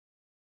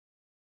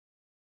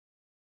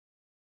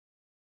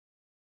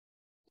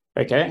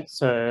Okay,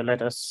 so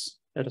let us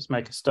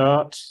make a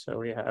start. So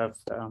we have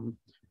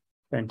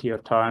plenty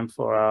of time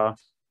for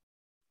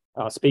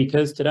our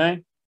speakers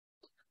today.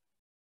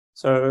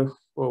 So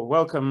well,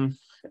 welcome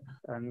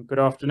and good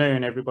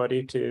afternoon,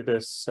 everybody, to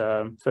this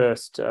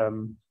first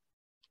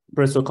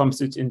Bristol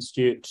Composites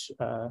Institute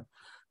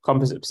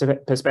Composites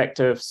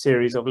Perspectives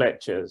series of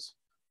lectures.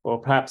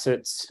 Or perhaps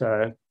it's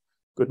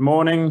good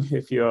morning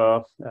if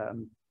you're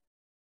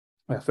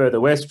further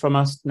west from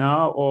us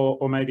now,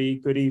 or maybe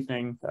good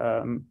evening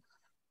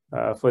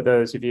for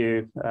those of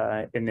you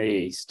in the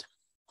East.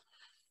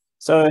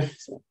 So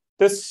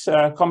this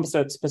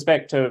Composites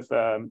Perspective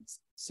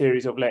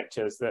series of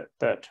lectures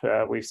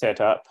that we've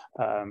set up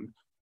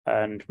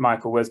and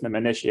Michael Wisnam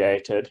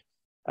initiated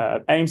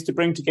aims to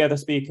bring together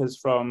speakers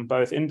from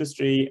both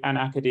industry and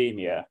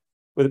academia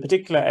with a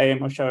particular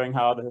aim of showing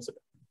how the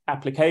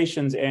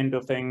applications end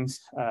of things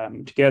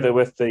together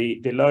with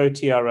the low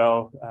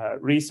TRL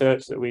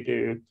research that we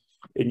do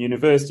in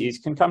universities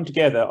can come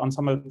together on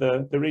some of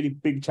the really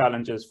big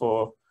challenges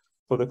for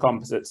the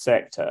composite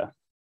sector.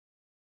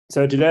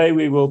 So today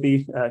we will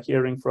be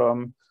hearing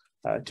from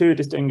two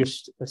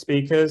distinguished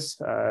speakers,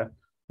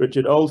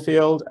 Richard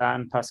Oldfield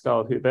and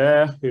Pascal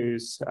Hubert,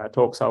 whose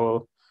talks I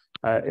will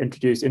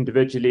introduce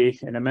individually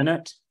in a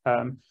minute.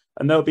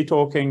 And they'll be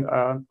talking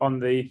on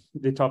the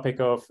topic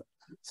of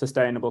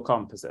sustainable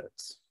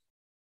composites.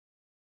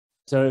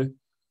 So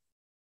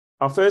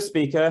our first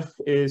speaker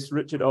is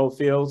Richard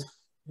Oldfield,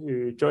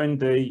 who joined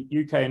the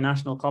UK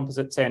National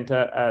Composite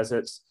Centre as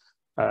its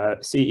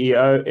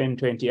CEO in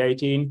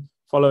 2018,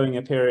 following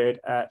a period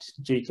at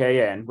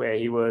GKN, where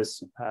he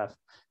was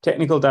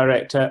technical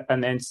director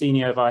and then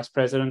senior vice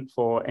president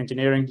for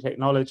engineering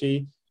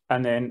technology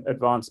and then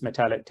advanced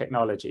metallic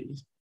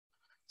technologies.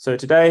 So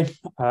today,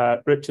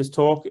 Richard's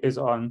talk is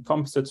on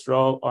composites'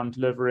 role on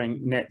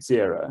delivering net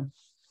zero.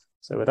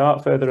 So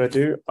without further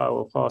ado, I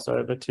will pass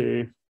over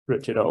to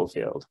Richard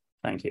Oldfield.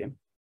 Thank you.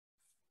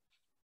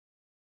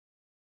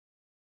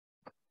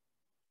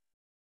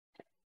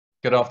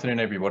 Good afternoon,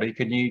 everybody.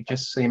 Can you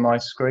just see my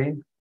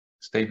screen?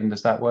 Stephen,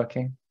 is that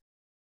working?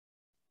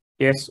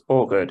 Yes,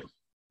 all good.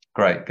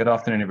 Great. Good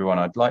afternoon, everyone.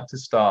 I'd like to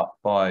start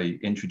by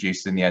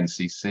introducing the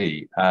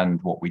NCC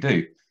and what we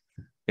do.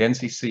 The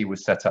NCC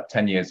was set up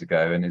 10 years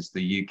ago and is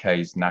the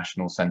UK's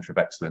National Centre of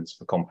Excellence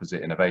for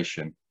Composite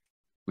Innovation.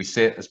 We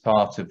sit as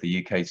part of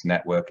the UK's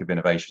network of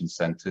innovation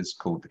centres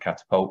called the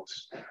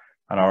Catapults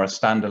and are a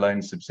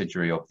standalone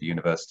subsidiary of the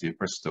University of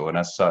Bristol, and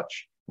as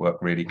such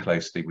work really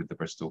closely with the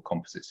Bristol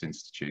Composites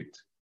Institute.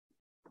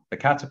 The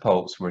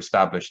Catapults were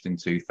established in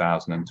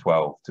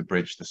 2012 to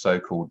bridge the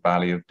so-called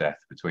valley of death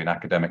between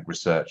academic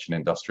research and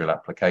industrial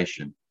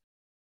application,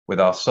 with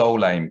our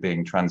sole aim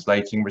being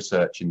translating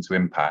research into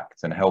impact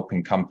and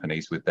helping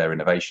companies with their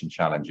innovation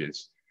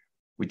challenges.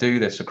 We do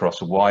this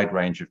across a wide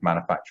range of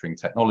manufacturing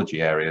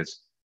technology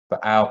areas,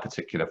 but our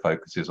particular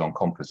focus is on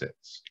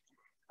composites.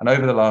 And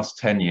over the last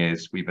 10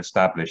 years, we've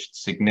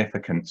established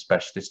significant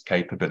specialist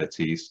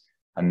capabilities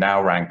and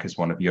now rank as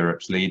one of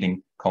Europe's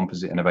leading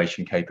composite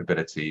innovation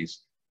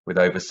capabilities, with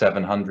over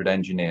 700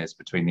 engineers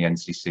between the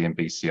NCC and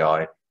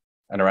BCI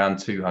and around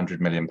 £200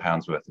 million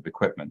worth of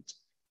equipment.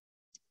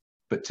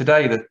 But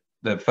today,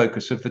 the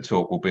focus of the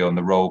talk will be on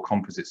the role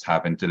composites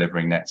have in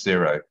delivering net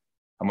zero.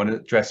 I'm going to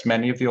address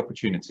many of the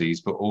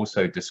opportunities, but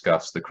also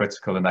discuss the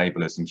critical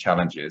enablers and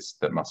challenges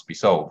that must be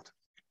solved.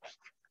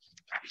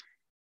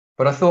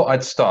 But I thought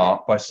I'd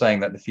start by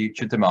saying that the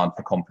future demand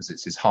for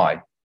composites is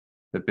high.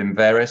 There have been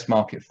various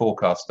market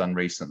forecasts done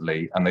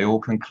recently, and they all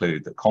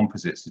conclude that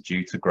composites are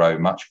due to grow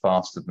much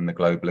faster than the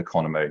global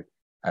economy,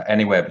 at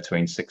anywhere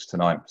between 6 to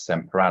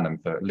 9% per annum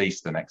for at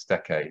least the next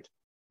decade.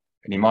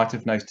 And you might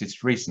have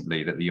noticed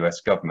recently that the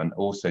US government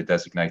also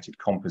designated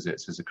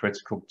composites as a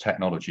critical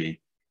technology,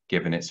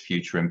 given its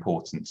future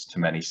importance to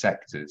many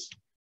sectors.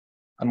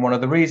 And one of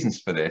the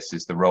reasons for this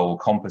is the role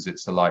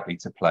composites are likely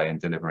to play in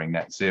delivering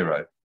net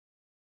zero.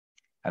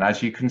 And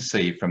as you can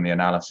see from the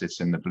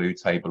analysis in the blue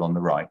table on the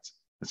right,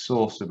 the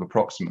source of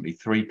approximately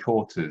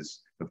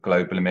 3/4 of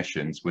global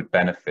emissions would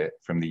benefit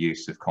from the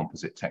use of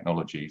composite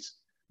technologies,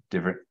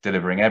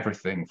 delivering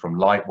everything from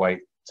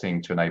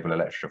lightweighting to enable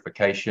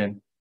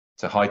electrification,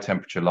 to high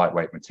temperature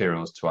lightweight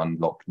materials to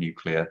unlock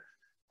nuclear,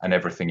 and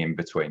everything in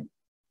between.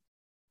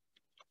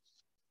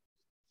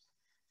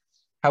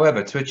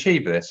 However, to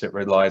achieve this, it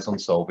relies on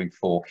solving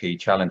 4 key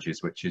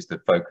challenges, which is the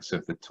focus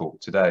of the talk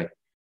today.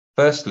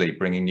 Firstly,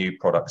 bringing new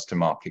products to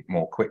market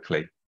more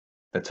quickly.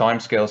 The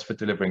timescales for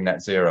delivering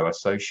net zero are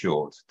so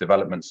short,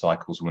 development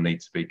cycles will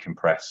need to be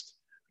compressed,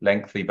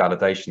 lengthy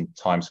validation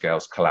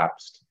timescales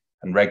collapsed,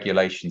 and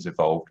regulations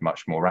evolved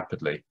much more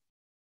rapidly.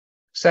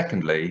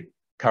 Secondly,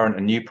 current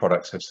and new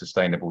products have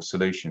sustainable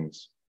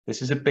solutions.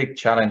 This is a big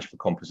challenge for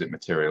composite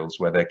materials,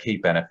 where their key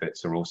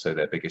benefits are also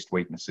their biggest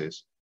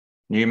weaknesses.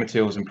 New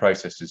materials and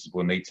processes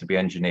will need to be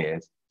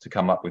engineered to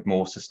come up with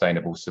more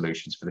sustainable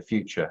solutions for the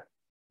future.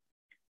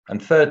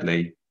 And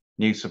thirdly,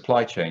 new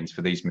supply chains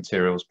for these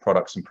materials,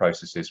 products and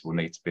processes will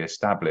need to be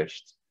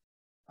established.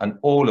 And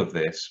all of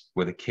this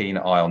with a keen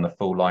eye on the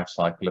full life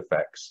cycle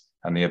effects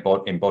and the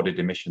embodied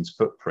emissions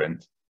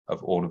footprint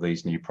of all of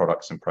these new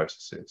products and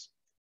processes.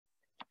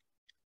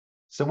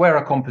 So where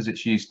are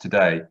composites used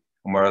today,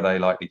 and where are they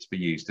likely to be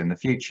used in the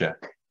future?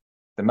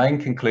 The main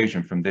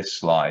conclusion from this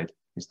slide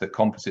is that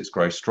composites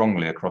grow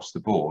strongly across the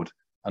board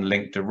and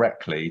link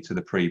directly to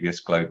the previous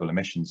global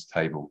emissions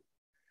table,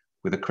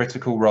 with a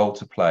critical role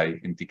to play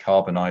in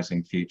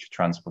decarbonising future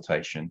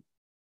transportation,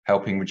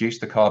 helping reduce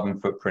the carbon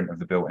footprint of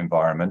the built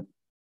environment,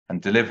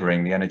 and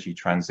delivering the energy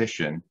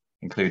transition,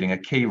 including a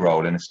key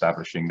role in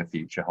establishing the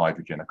future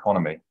hydrogen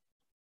economy.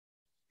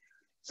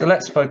 So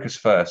let's focus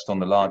first on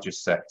the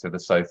largest sector, the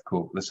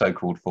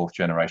so-called fourth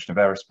generation of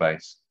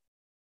aerospace.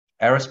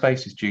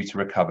 Aerospace is due to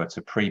recover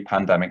to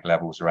pre-pandemic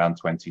levels around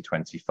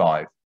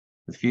 2025,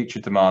 with future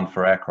demand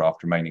for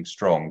aircraft remaining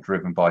strong,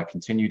 driven by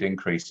continued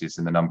increases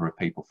in the number of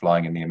people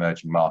flying in the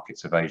emerging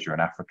markets of Asia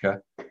and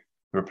Africa, the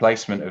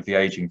replacement of the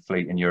aging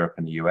fleet in Europe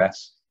and the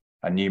US,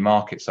 and new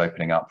markets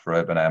opening up for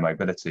urban air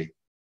mobility.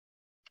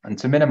 And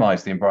to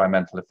minimise the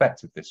environmental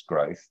effect of this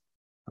growth,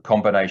 a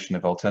combination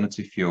of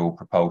alternative fuel,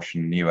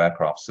 propulsion, and new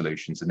aircraft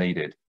solutions are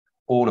needed.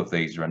 All of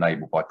these are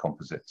enabled by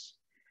composites.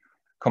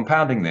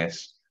 Compounding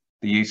this,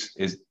 the use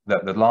is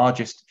that the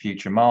largest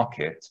future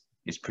market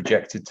is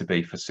projected to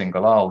be for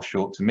single-aisle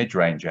short to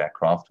mid-range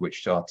aircraft,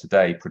 which are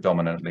today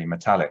predominantly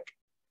metallic.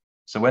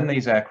 So when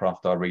these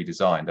aircraft are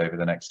redesigned over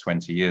the next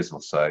 20 years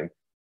or so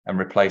and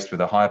replaced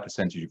with a higher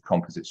percentage of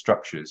composite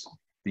structures,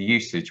 the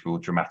usage will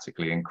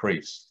dramatically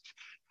increase.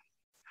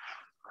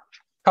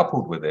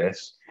 Coupled with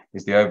this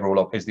is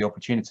the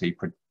opportunity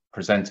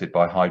presented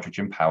by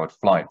hydrogen-powered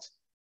flight.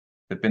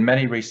 There have been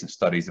many recent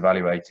studies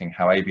evaluating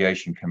how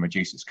aviation can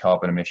reduce its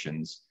carbon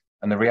emissions,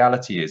 and the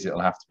reality is it'll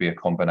have to be a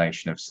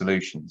combination of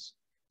solutions.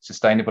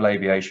 Sustainable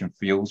aviation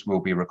fuels will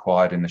be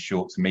required in the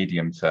short to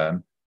medium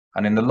term,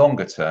 and in the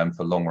longer term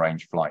for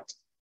long-range flight.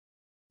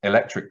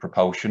 Electric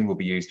propulsion will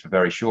be used for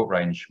very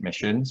short-range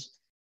missions,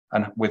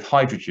 and with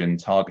hydrogen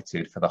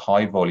targeted for the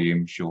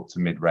high-volume short to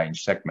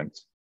mid-range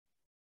segment.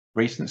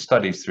 Recent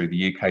studies through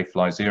the UK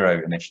Fly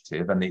Zero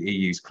initiative and the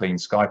EU's Clean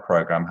Sky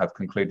programme have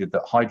concluded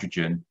that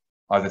hydrogen,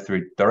 either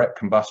through direct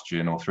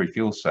combustion or through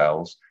fuel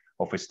cells,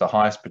 offers the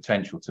highest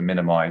potential to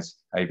minimise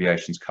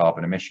aviation's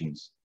carbon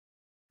emissions.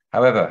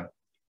 However,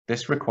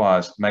 this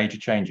requires major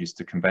changes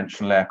to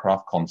conventional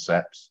aircraft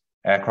concepts,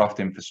 aircraft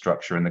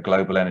infrastructure, and the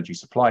global energy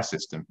supply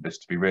system for this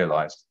to be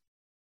realised.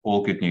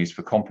 All good news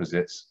for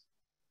composites.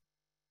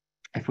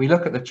 If we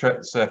look at the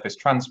surface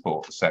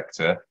transport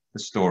sector, the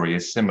story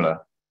is similar,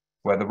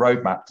 where the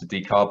roadmap to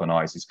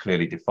decarbonise is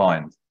clearly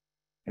defined.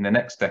 In the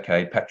next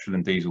decade, petrol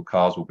and diesel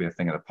cars will be a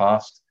thing of the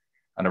past,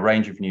 and a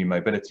range of new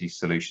mobility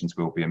solutions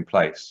will be in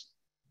place.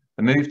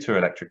 The move to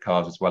electric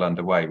cars is well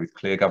underway, with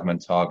clear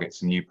government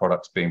targets and new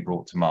products being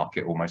brought to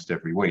market almost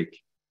every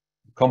week.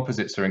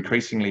 Composites are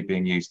increasingly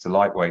being used to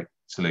lightweight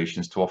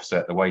solutions to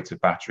offset the weight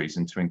of batteries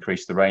and to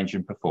increase the range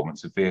and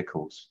performance of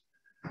vehicles.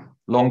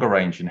 Longer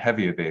range and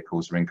heavier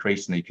vehicles are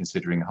increasingly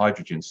considering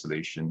hydrogen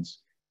solutions,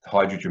 the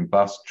hydrogen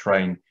bus,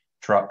 train,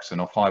 trucks, and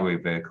off-highway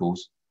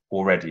vehicles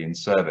already in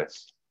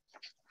service.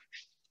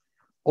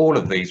 All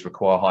of these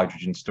require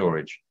hydrogen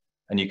storage,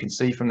 and you can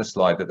see from the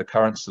slide that the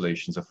current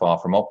solutions are far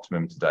from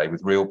optimum today,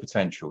 with real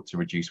potential to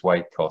reduce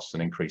weight costs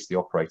and increase the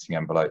operating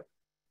envelope.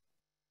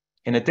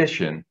 In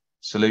addition,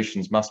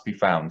 solutions must be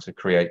found to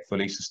create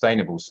fully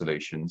sustainable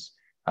solutions,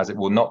 as it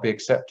will not be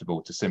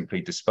acceptable to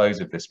simply dispose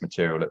of this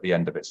material at the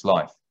end of its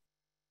life.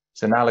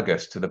 It's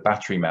analogous to the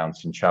battery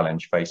mountain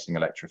challenge facing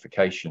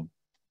electrification.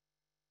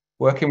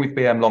 Working with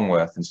BM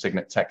Longworth and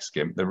Signet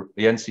TechSkim,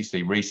 the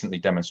NCC recently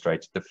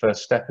demonstrated the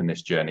first step in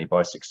this journey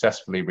by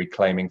successfully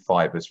reclaiming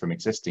fibres from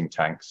existing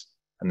tanks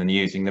and then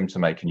using them to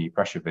make a new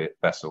pressure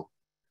vessel.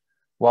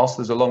 Whilst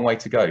there's a long way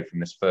to go from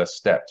this first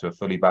step to a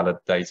fully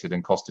validated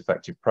and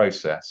cost-effective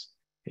process,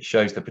 it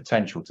shows the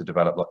potential to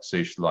develop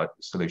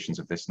solutions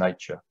of this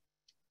nature.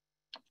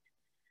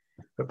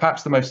 But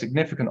perhaps the most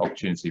significant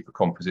opportunity for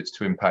composites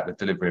to impact the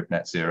delivery of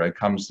net zero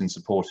comes in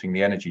supporting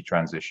the energy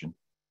transition.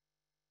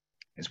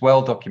 It's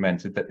well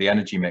documented that the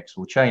energy mix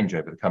will change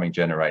over the coming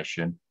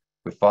generation,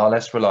 with far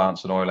less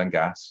reliance on oil and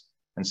gas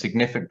and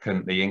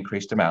significantly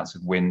increased amounts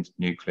of wind,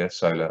 nuclear,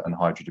 solar, and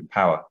hydrogen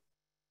power.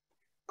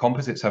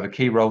 Composites have a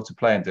key role to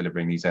play in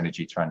delivering these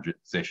energy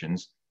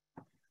transitions.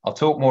 I'll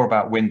talk more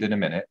about wind in a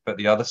minute, but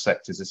the other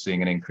sectors are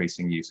seeing an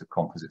increasing use of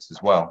composites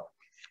as well.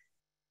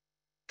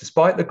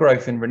 Despite the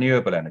growth in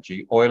renewable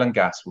energy, oil and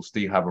gas will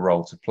still have a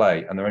role to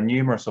play, and there are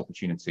numerous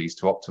opportunities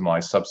to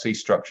optimise subsea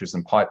structures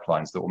and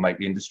pipelines that will make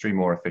the industry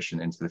more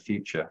efficient into the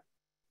future.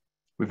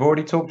 We've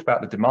already talked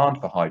about the demand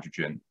for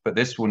hydrogen, but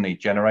this will need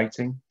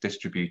generating,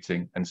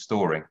 distributing, and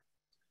storing.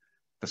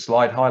 The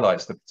slide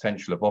highlights the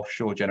potential of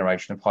offshore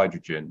generation of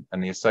hydrogen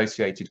and the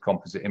associated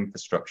composite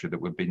infrastructure that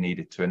would be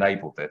needed to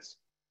enable this.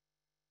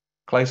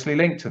 Closely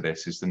linked to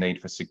this is the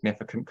need for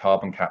significant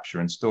carbon capture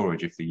and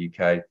storage if the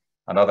UK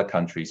and other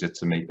countries are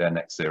to meet their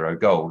net zero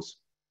goals.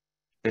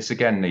 This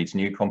again needs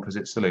new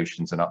composite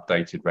solutions and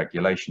updated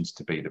regulations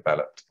to be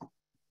developed.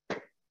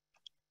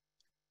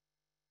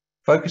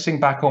 Focusing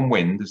back on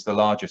wind as the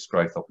largest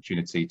growth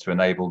opportunity to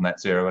enable net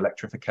zero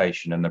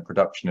electrification and the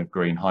production of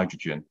green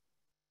hydrogen.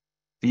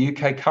 The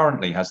UK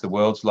currently has the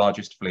world's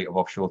largest fleet of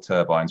offshore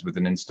turbines with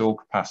an installed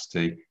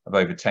capacity of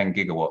over 10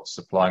 gigawatts,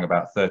 supplying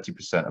about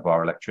 30% of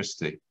our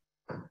electricity.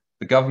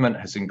 The government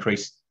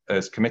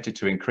has committed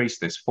to increase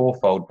this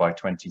fourfold by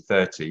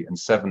 2030 and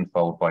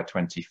sevenfold by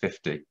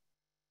 2050.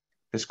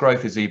 This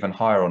growth is even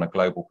higher on a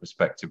global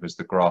perspective, as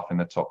the graph in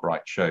the top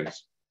right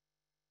shows.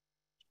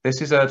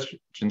 This is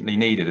urgently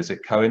needed as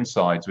it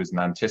coincides with an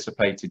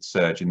anticipated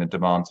surge in the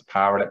demand to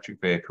power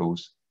electric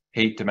vehicles,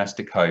 heat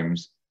domestic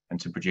homes, and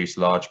to produce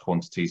large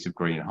quantities of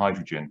green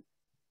hydrogen.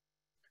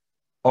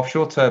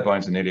 Offshore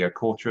turbines are nearly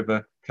 1/4 of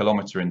a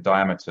kilometre in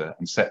diameter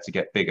and set to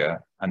get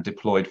bigger and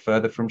deployed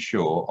further from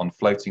shore on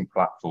floating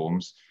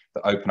platforms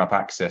that open up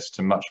access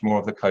to much more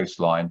of the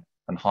coastline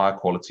and higher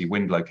quality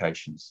wind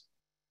locations.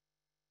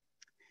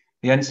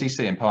 The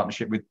NCC, in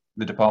partnership with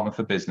the Department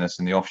for Business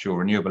and the Offshore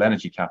Renewable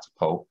Energy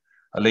Catapult,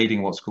 are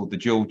leading what's called the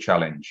Joule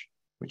Challenge,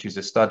 which is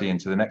a study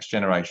into the next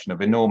generation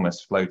of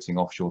enormous floating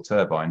offshore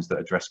turbines that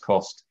address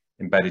cost,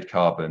 embedded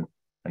carbon,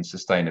 and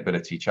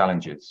sustainability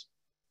challenges.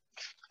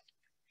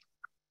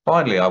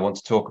 Finally, I want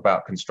to talk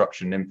about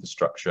construction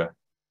infrastructure.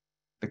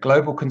 The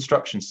global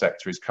construction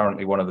sector is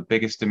currently one of the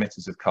biggest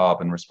emitters of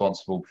carbon,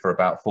 responsible for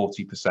about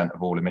 40%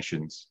 of all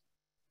emissions.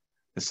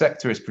 The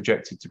sector is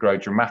projected to grow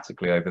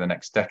dramatically over the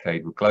next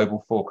decade, with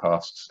global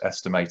forecasts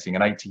estimating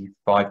an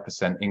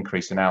 85%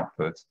 increase in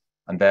output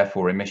and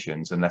therefore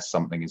emissions unless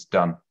something is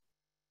done.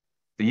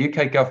 The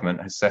UK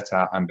government has set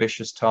out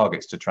ambitious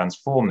targets to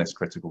transform this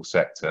critical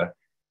sector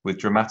with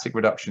dramatic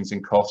reductions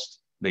in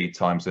cost, lead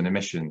times and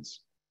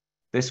emissions.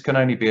 This can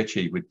only be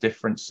achieved with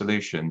different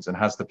solutions and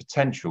has the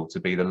potential to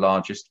be the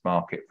largest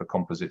market for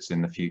composites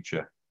in the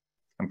future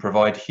and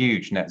provide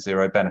huge net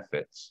zero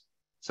benefits,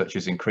 such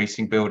as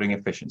increasing building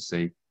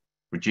efficiency,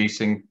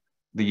 reducing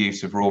the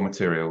use of raw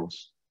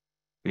materials,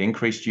 the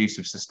increased use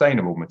of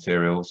sustainable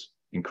materials,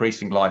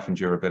 increasing life and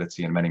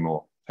durability, and many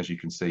more, as you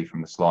can see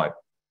from the slide.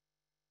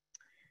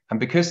 And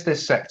because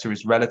this sector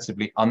is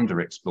relatively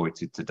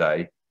underexploited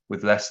today,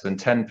 with less than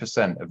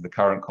 10% of the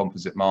current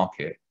composite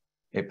market,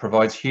 it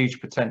provides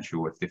huge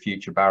potential if the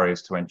future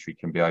barriers to entry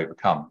can be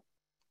overcome.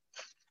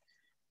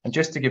 And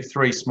just to give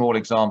 3 small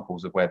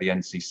examples of where the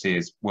NCC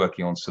is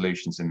working on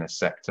solutions in this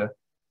sector.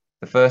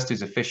 The first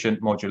is efficient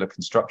modular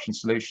construction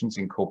solutions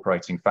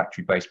incorporating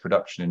factory-based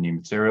production and new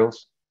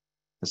materials.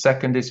 The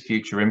second is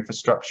future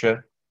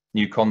infrastructure,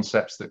 new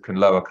concepts that can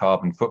lower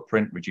carbon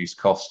footprint, reduce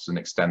costs and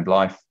extend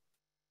life.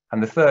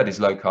 And the third is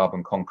low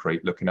carbon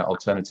concrete, looking at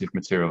alternative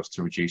materials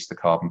to reduce the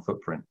carbon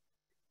footprint.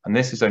 And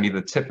this is only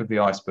the tip of the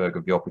iceberg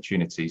of the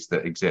opportunities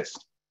that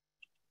exist.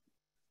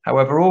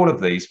 However, all of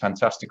these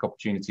fantastic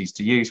opportunities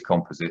to use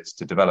composites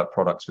to develop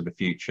products for the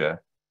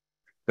future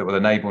that will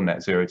enable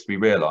net zero to be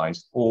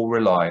realised all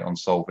rely on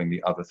solving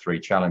the other 3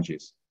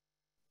 challenges: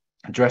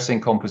 addressing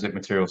composite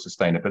material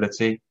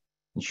sustainability,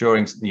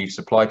 ensuring new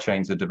supply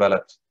chains are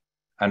developed,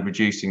 and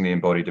reducing the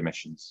embodied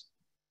emissions.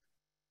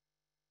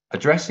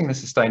 Addressing the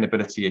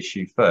sustainability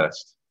issue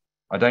first,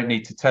 I don't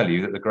need to tell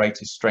you that the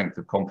greatest strength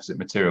of composite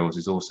materials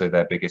is also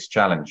their biggest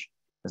challenge,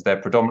 as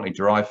they're predominantly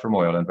derived from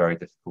oil and very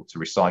difficult to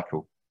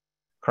recycle.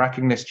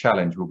 Cracking this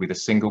challenge will be the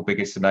single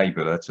biggest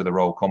enabler to the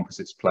role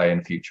composites play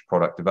in future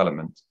product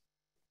development.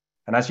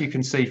 And as you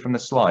can see from the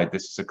slide,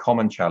 this is a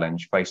common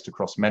challenge faced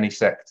across many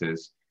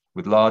sectors,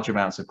 with large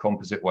amounts of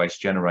composite waste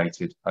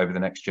generated over the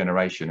next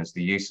generation as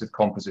the use of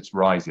composites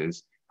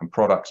rises and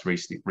products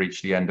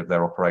reach the end of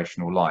their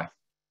operational life.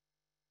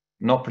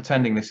 I'm not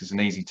pretending this is an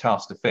easy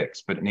task to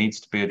fix, but it needs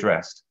to be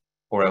addressed,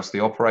 or else the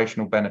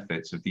operational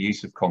benefits of the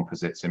use of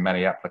composites in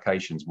many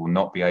applications will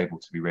not be able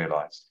to be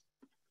realised.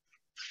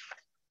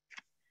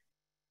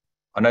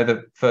 I know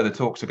that further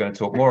talks are going to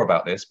talk more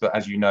about this, but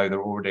as you know, there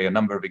are already a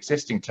number of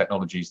existing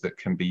technologies that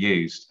can be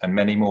used and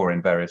many more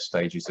in various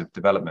stages of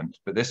development.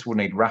 But this will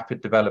need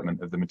rapid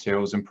development of the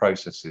materials and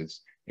processes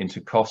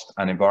into cost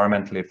and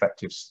environmentally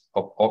effective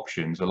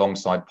options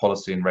alongside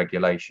policy and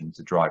regulation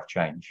to drive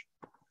change.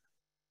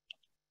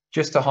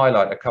 Just to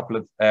highlight a couple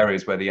of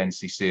areas where the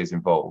NCC is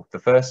involved. The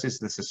first is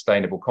the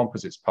Sustainable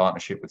Composites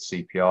Partnership with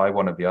CPI,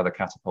 one of the other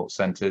Catapult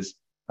centres,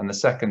 and the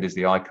second is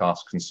the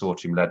ICAST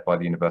consortium led by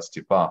the University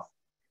of Bath.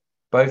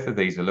 Both of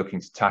these are looking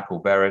to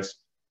tackle various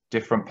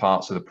different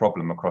parts of the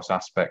problem across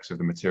aspects of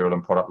the material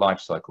and product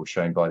life cycle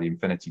shown by the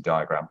infinity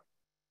diagram.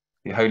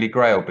 The holy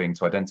grail being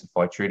to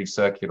identify truly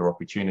circular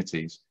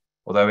opportunities,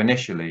 although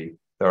initially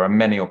there are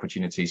many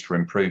opportunities for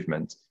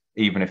improvement,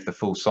 even if the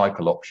full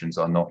cycle options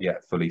are not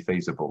yet fully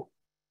feasible.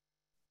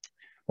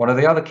 One of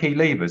the other key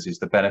levers is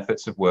the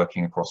benefits of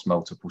working across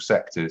multiple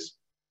sectors.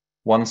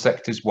 One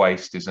sector's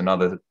waste is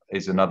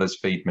another's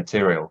feed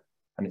material.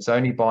 And it's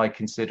only by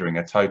considering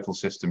a total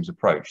systems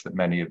approach that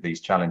many of these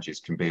challenges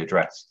can be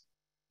addressed.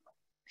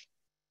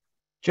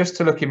 Just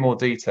to look in more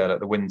detail at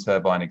the wind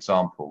turbine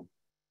example,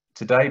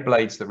 today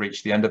blades that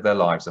reach the end of their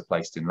lives are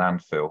placed in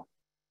landfill.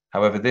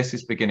 However, this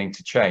is beginning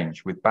to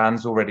change, with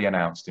bans already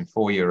announced in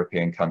 4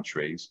 European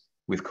countries,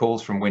 with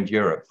calls from Wind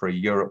Europe for a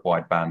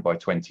Europe-wide ban by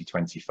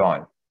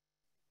 2025.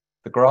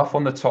 The graph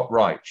on the top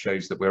right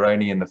shows that we're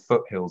only in the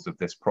foothills of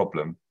this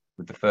problem,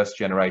 with the first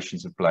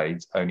generations of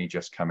blades only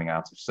just coming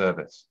out of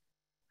service.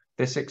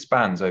 This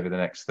expands over the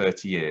next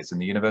 30 years,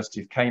 and the University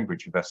of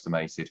Cambridge have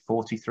estimated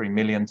 43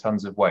 million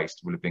tonnes of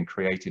waste will have been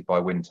created by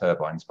wind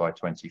turbines by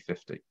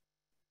 2050.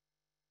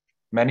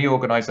 Many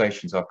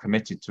organisations are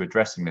committed to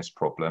addressing this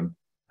problem,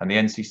 and the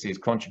NCC is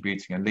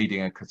contributing and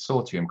leading a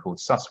consortium called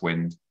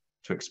SUSWind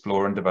to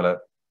explore and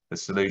develop the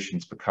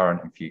solutions for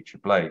current and future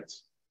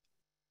blades.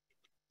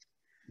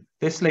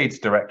 This leads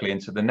directly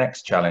into the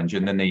next challenge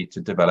and the need to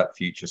develop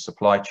future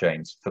supply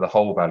chains for the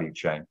whole value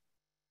chain.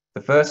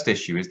 The first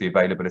issue is the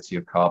availability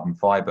of carbon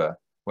fibre,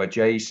 where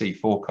JEC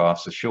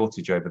forecasts a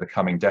shortage over the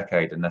coming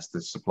decade unless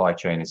the supply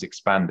chain is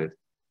expanded.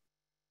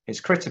 It's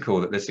critical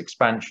that this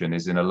expansion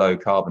is in a low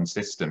carbon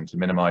system to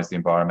minimise the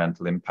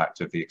environmental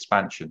impact of the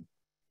expansion.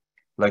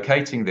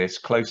 Locating this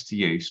close to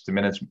use to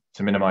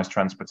minimise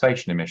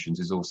transportation emissions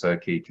is also a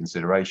key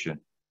consideration.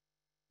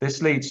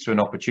 This leads to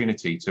an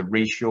opportunity to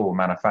reshore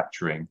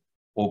manufacturing,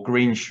 or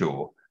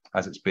greenshore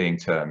as it's being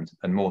termed,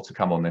 and more to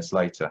come on this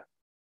later.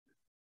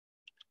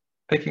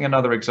 Picking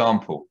another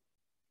example,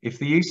 if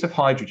the use of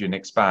hydrogen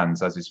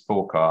expands as is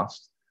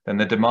forecast, then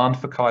the demand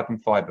for carbon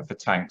fibre for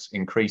tanks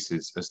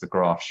increases as the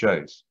graph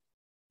shows.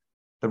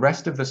 The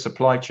rest of the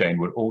supply chain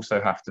would also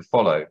have to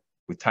follow,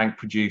 with tank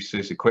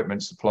producers,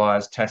 equipment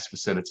suppliers, test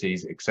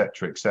facilities,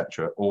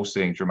 etc., all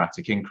seeing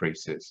dramatic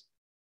increases.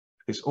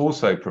 This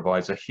also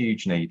provides a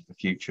huge need for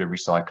future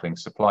recycling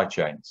supply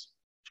chains.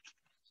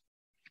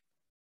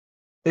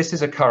 This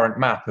is a current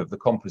map of the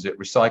composite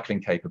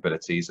recycling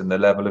capabilities and the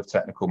level of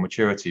technical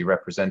maturity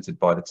represented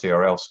by the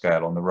TRL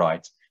scale on the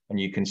right, and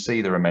you can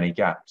see there are many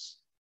gaps.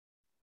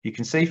 You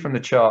can see from the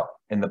chart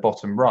in the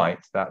bottom right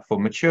that for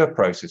mature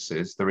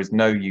processes, there is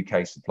no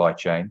UK supply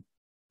chain,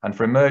 and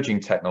for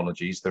emerging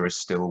technologies, there is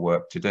still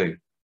work to do.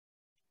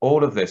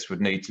 All of this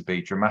would need to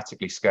be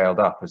dramatically scaled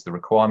up as the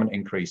requirement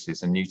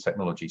increases and new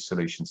technology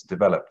solutions are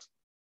developed.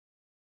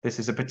 This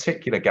is a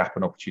particular gap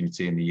and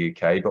opportunity in the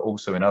UK, but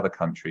also in other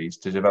countries,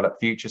 to develop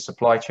future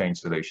supply chain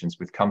solutions,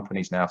 with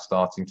companies now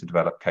starting to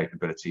develop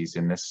capabilities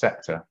in this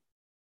sector.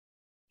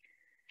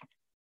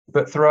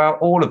 But throughout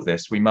all of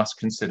this, we must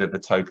consider the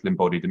total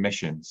embodied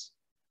emissions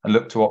and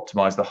look to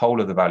optimise the whole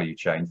of the value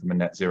chain from a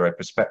net zero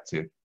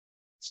perspective.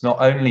 It's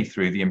not only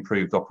through the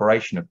improved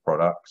operation of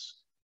products,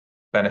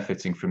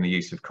 benefiting from the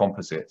use of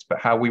composites, but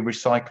how we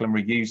recycle and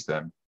reuse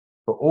them,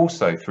 but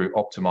also through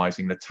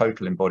optimising the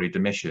total embodied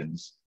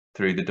emissions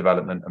through the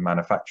development of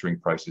manufacturing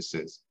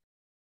processes.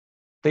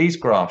 These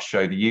graphs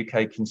show the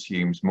UK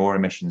consumes more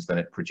emissions than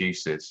it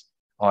produces,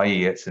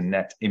 i.e. it's a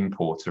net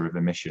importer of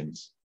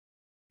emissions.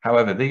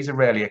 However, these are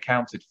rarely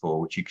accounted for,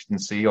 which you can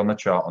see on the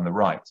chart on the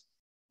right,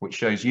 which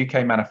shows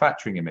UK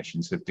manufacturing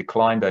emissions have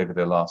declined over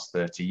the last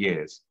 30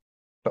 years,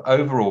 but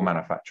overall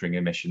manufacturing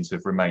emissions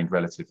have remained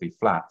relatively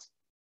flat,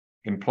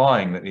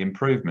 implying that the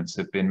improvements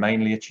have been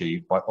mainly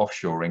achieved by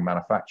offshoring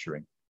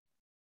manufacturing.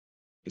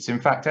 It's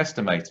in fact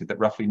estimated that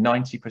roughly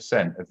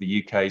 90% of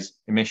the UK's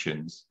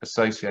emissions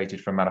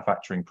associated from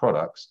manufacturing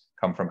products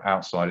come from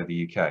outside of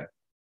the UK.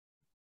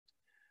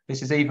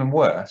 This is even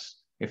worse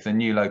if the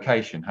new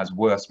location has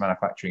worse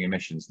manufacturing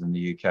emissions than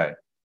the UK,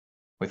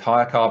 with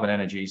higher carbon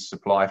energy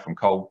supply from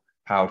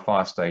coal-powered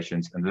fire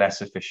stations and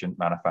less efficient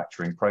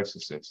manufacturing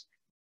processes.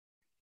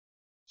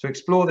 To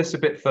explore this a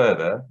bit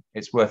further,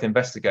 it's worth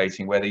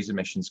investigating where these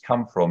emissions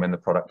come from in the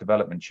product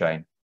development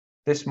chain.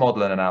 This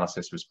model and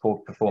analysis was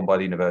performed by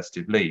the University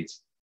of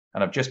Leeds,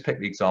 and I've just picked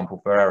the example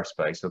for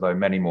aerospace, although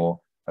many more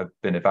have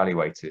been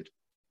evaluated.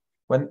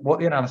 What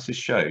the analysis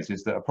shows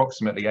is that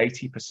approximately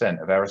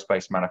 80% of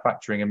aerospace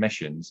manufacturing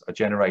emissions are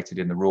generated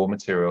in the raw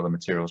material and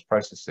materials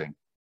processing,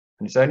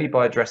 and it's only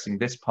by addressing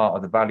this part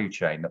of the value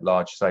chain that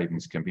large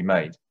savings can be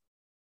made.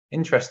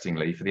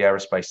 Interestingly, for the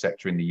aerospace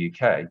sector in the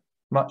UK,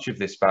 much of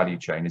this value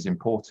chain is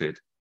imported,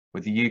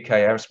 with the UK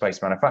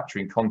aerospace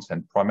manufacturing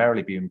content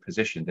primarily being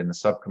positioned in the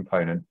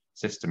subcomponent,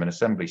 system and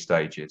assembly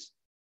stages.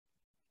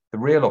 The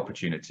real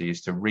opportunity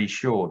is to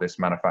reshore this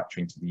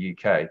manufacturing to the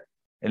UK,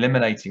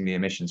 eliminating the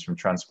emissions from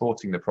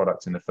transporting the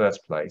product in the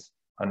first place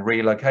and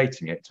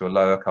relocating it to a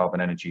lower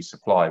carbon energy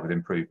supply with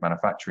improved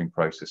manufacturing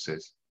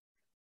processes.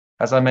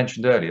 As I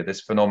mentioned earlier,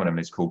 this phenomenon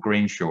is called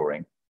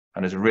greenshoring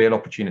and is a real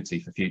opportunity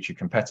for future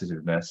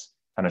competitiveness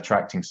and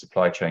attracting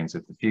supply chains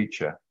of the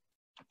future.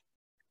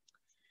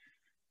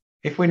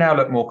 If we now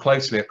look more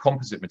closely at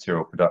composite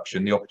material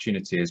production, the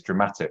opportunity is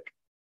dramatic.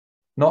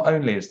 Not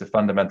only is the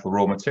fundamental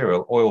raw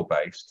material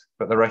oil-based,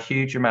 but there are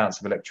huge amounts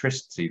of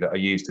electricity that are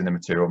used in the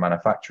material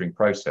manufacturing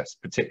process,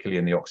 particularly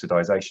in the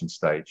oxidization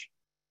stage.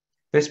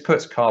 This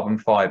puts carbon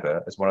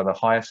fibre as one of the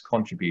highest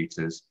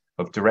contributors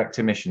of direct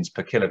emissions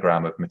per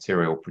kilogram of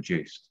material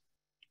produced.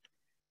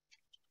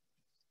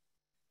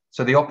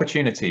 So the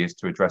opportunity is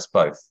to address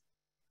both: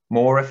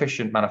 more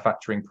efficient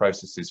manufacturing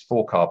processes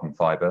for carbon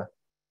fibre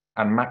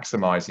and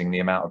maximising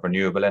the amount of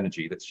renewable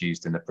energy that's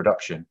used in the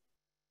production.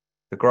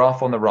 The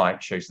graph on the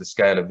right shows the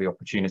scale of the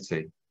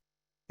opportunity.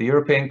 The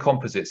European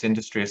Composites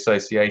Industry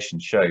Association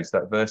shows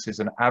that versus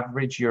an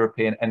average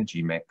European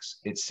energy mix,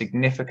 it's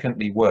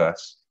significantly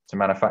worse to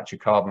manufacture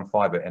carbon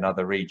fibre in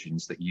other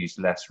regions that use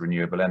less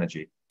renewable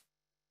energy.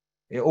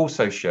 it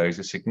also shows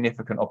a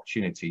significant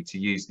opportunity to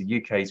use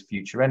the UK's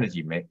future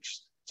energy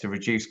mix to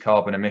reduce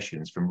carbon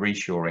emissions from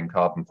reshoring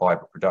carbon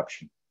fibre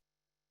production.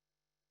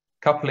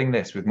 Coupling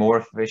this with more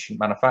efficient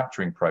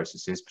manufacturing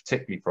processes,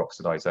 particularly for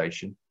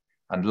oxidisation,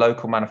 and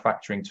local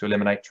manufacturing to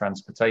eliminate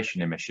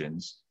transportation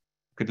emissions,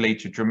 could lead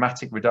to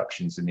dramatic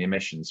reductions in the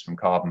emissions from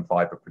carbon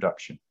fibre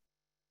production.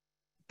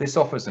 This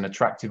offers an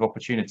attractive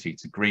opportunity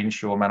to green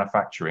shore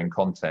manufacturing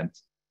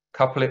content,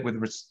 couple it with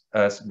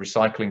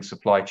recycling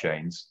supply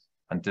chains,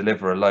 and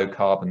deliver a low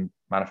carbon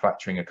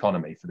manufacturing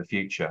economy for the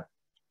future.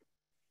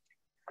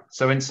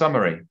 So in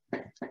summary,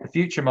 the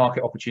future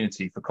market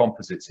opportunity for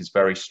composites is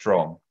very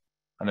strong,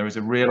 and there is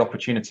a real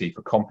opportunity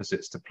for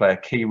composites to play a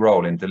key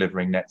role in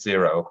delivering net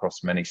zero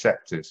across many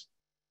sectors.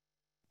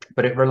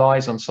 But it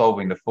relies on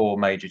solving the four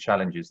major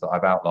challenges that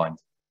I've outlined: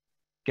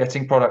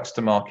 getting products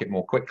to market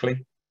more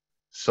quickly,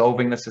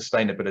 solving the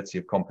sustainability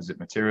of composite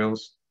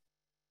materials,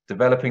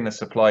 developing the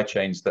supply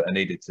chains that are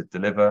needed to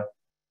deliver,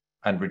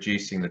 and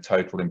reducing the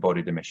total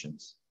embodied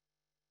emissions.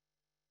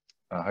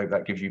 I hope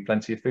that gives you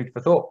plenty of food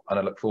for thought, and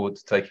I look forward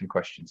to taking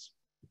questions.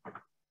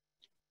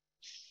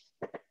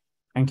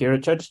 Thank you,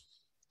 Richard.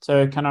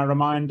 So can I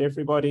remind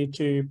everybody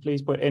to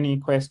please put any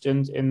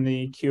questions in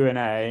the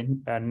Q&A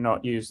and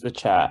not use the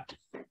chat.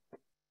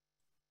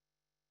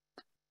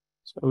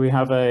 So we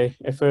have a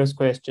first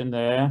question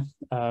there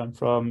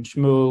from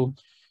Shmuel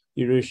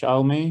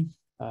Yerushalmi,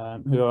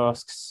 who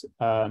asks,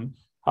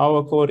 how,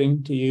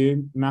 according to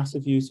you,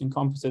 massive use in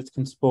composites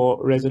can support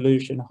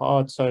resolution of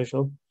hard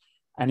social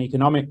and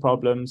economic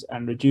problems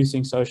and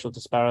reducing social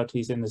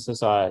disparities in the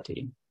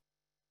society?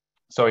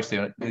 Sorry,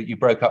 Stephen, you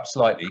broke up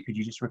slightly. Could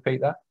you just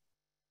repeat that?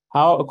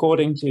 How,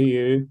 according to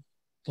you,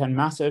 can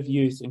massive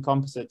use in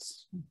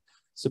composites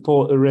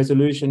support the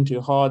resolution to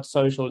hard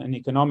social and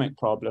economic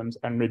problems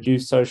and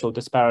reduce social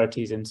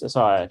disparities in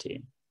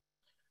society?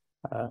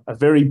 A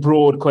very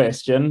broad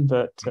question,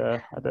 but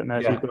I don't know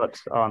if you've got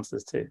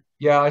answers to.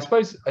 Yeah, I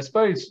suppose,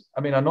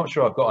 I mean, I'm not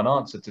sure I've got an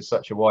answer to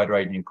such a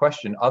wide-ranging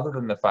question, other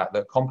than the fact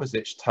that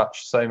composites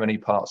touch so many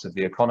parts of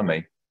the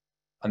economy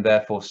and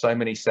therefore so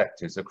many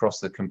sectors across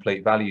the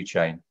complete value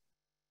chain.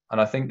 And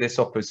I think this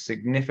offers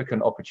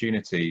significant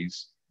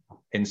opportunities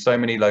in so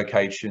many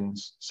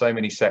locations, so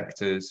many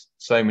sectors,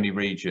 so many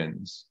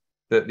regions,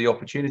 that the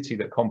opportunity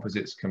that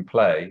composites can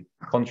play,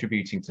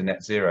 contributing to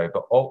net zero,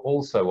 but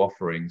also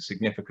offering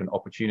significant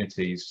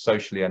opportunities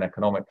socially and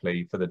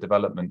economically for the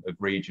development of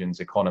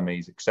regions,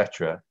 economies,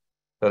 etc.,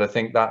 that I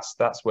think that's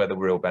where the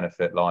real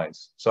benefit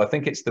lies. So I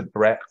think it's the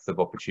breadth of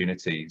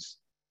opportunities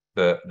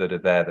that are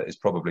there that is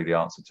probably the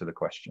answer to the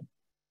question.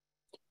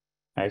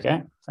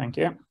 Okay, thank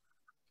you.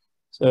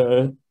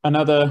 So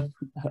another,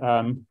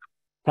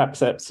 perhaps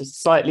that's a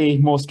slightly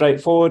more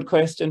straightforward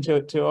question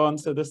to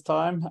answer this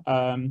time,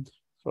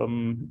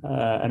 from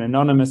an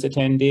anonymous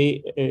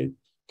attendee.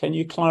 Can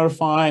you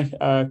clarify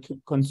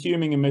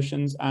consuming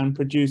emissions and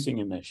producing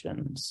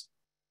emissions?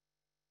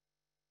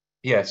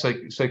 Yeah, so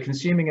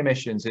consuming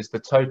emissions is the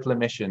total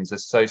emissions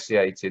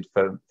associated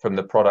from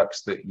the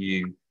products that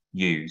you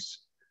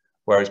use,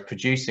 whereas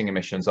producing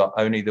emissions are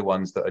only the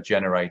ones that are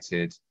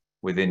generated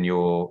within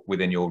your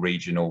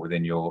region or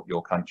within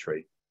your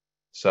country.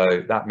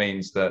 So that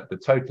means that the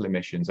total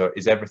emissions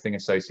is everything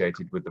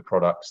associated with the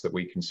products that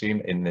we consume,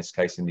 in this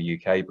case in the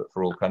UK, but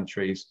for all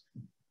countries,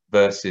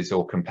 versus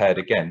or compared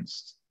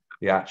against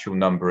the actual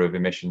number of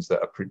emissions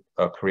that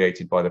are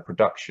created by the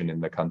production in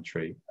the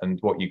country. And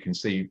what you can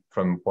see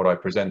from what I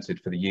presented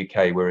for the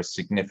UK, we're a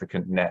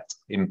significant net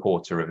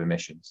importer of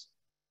emissions.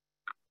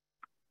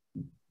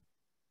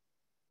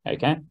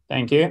 Okay,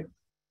 thank you.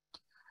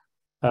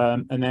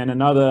 And then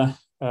another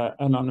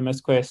anonymous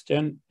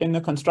question. In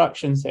the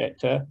construction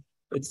sector,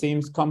 it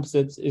seems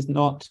composites is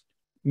not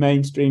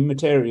mainstream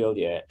material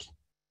yet.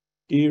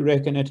 Do you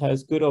reckon it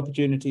has good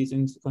opportunities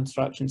in the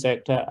construction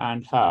sector,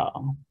 and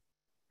how?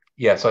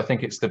 Yes, I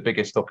think it's the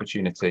biggest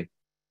opportunity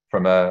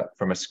from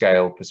a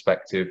scale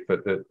perspective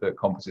that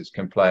composites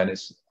can play, and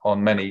it's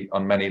on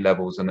many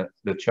levels. And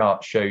the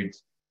chart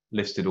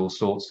listed all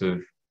sorts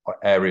of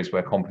areas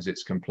where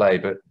composites can play,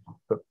 but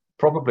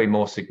probably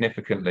more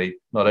significantly,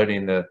 not only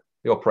in the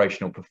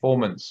operational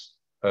performance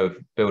of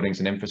buildings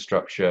and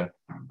infrastructure,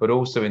 but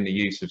also in the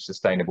use of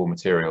sustainable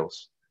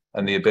materials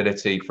and the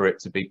ability for it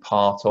to be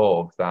part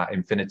of that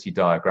infinity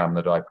diagram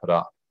that I put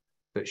up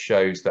that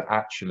shows that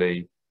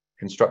actually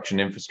construction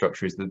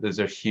infrastructure there's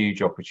a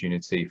huge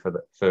opportunity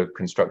for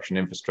construction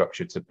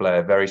infrastructure to play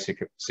a very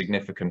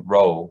significant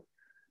role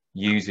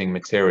using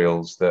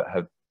materials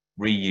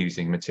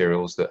reusing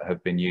materials that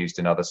have been used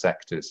in other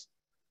sectors.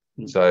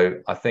 So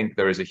I think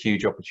there is a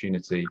huge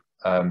opportunity.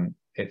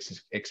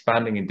 It's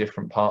expanding in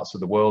different parts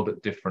of the world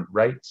at different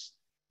rates,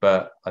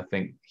 but I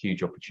think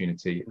huge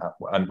opportunity.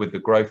 And with the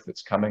growth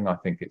that's coming, I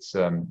think it's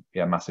a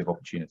massive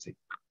opportunity.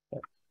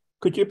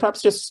 Could you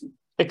perhaps just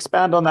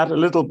expand on that a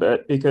little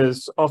bit?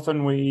 Because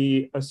often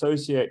we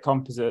associate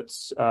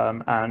composites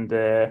and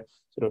their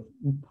sort of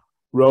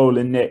role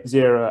in net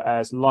zero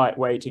as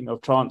lightweighting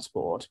of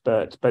transport,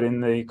 but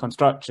in the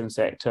construction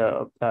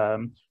sector,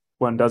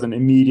 one doesn't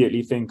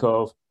immediately think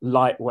of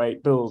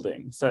lightweight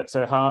buildings.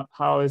 So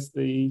how is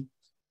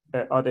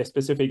are there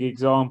specific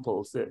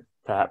examples that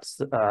perhaps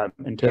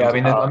in terms of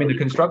how the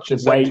construction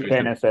the weight sector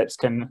benefits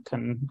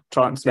can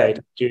translate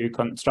to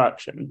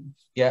construction?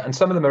 Yeah, and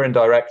some of them are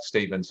indirect,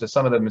 Stephen. So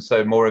some of them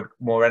are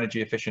more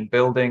energy efficient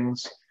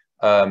buildings,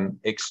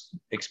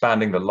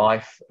 expanding the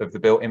life of the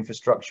built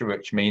infrastructure,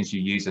 which means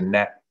you use a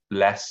net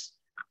less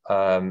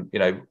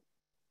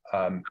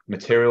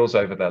materials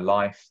over their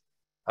life,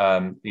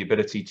 the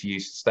ability to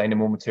use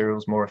sustainable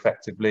materials more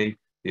effectively,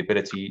 the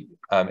ability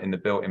in the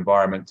built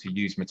environment to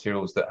use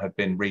materials that have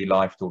been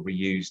relifed or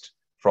reused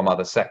from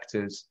other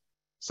sectors.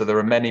 So there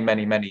are many,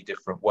 many, many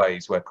different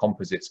ways where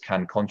composites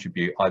can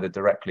contribute either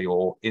directly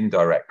or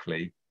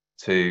indirectly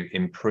to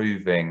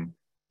improving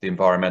the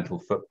environmental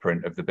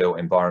footprint of the built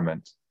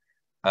environment.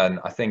 And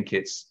I think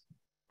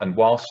and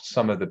whilst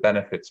some of the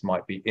benefits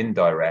might be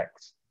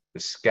indirect, the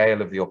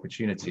scale of the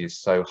opportunity is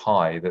so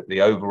high that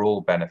the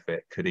overall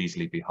benefit could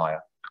easily be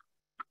higher.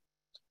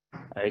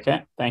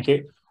 Okay, thank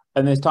you.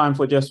 And there's time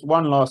for just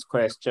one last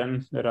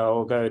question that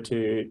I'll go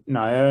to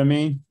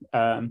Naomi,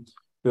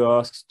 who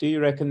asks, do you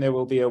reckon there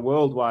will be a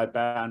worldwide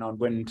ban on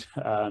wind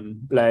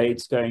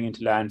blades going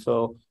into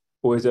landfill,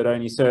 or is it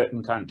only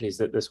certain countries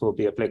that this will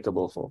be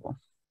applicable for?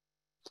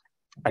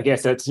 I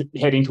guess that's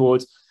heading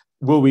towards,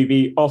 will we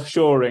be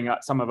offshoring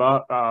at some of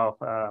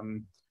our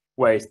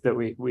waste that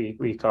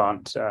we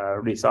can't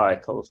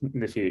recycle in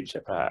the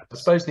future, perhaps? I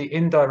suppose the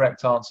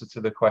indirect answer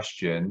to the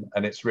question,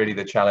 and it's really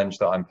the challenge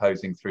that I'm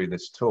posing through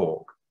this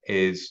talk,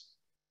 is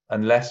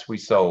unless we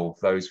solve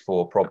those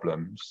 4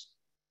 problems,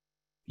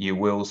 you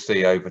will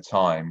see over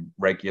time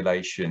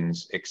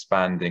regulations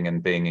expanding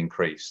and being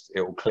increased.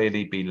 It will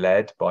clearly be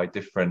led by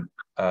different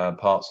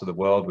parts of the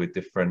world with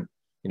different,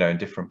 in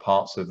different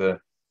parts of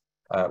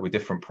with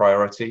different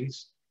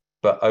priorities.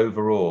 But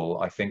overall,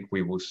 I think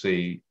we will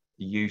see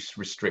use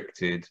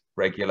restricted,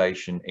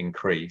 regulation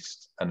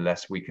increased,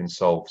 unless we can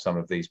solve some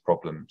of these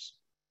problems.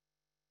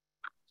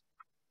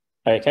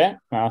 Okay,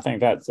 well, I think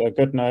that's a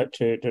good note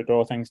to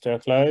draw things to a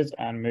close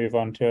and move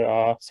on to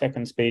our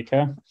second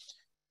speaker,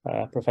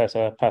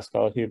 Professor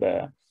Pascal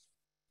Hubert.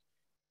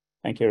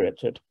 Thank you,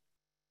 Richard.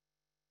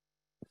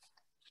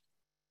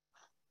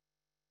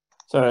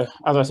 So,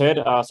 as I said,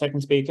 our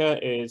second speaker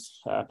is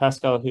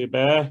Pascal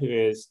Hubert, who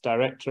is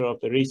Director of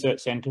the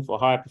Research Centre for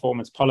High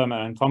Performance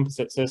Polymer and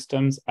Composite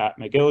Systems at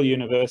McGill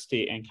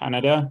University in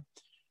Canada.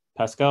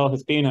 Pascal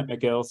has been at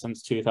McGill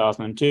since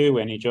 2002,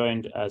 when he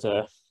joined as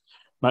a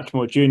much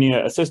more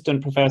junior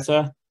assistant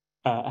professor,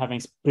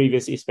 having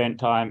previously spent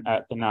time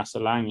at the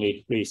NASA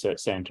Langley Research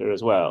Centre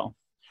as well.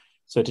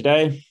 So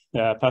today,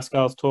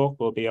 Pascal's talk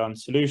will be on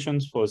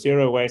solutions for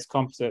zero waste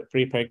composite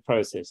prepreg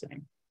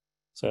processing.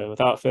 So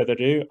without further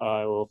ado,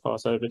 I will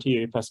pass over to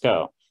you,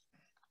 Pascal.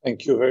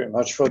 Thank you very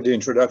much for the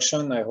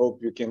introduction. I hope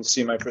you can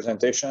see my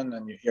presentation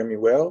and you hear me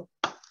well.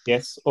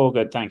 Yes, all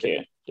good, thank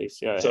you. Please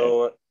go ahead.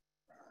 So,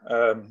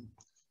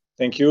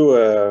 thank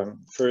you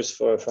first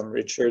from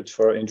Richard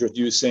for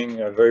introducing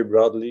very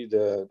broadly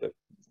the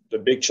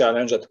big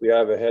challenge that we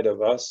have ahead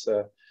of us.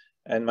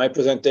 And my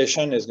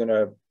presentation is going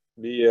to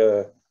be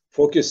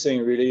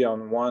focusing really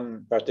on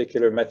one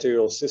particular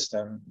material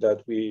system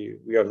that we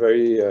are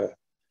very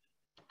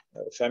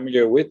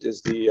familiar with,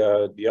 is the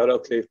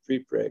autoclave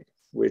prepreg,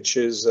 which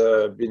has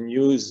been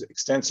used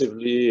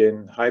extensively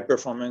in high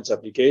performance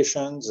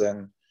applications,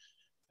 and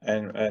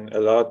a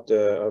lot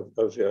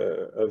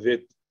of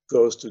it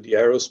goes to the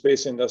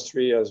aerospace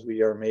industry, as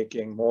we are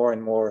making more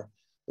and more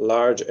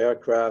large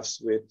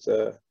aircrafts with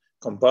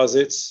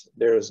composites.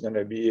 There's going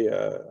to be,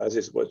 as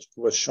it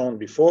was shown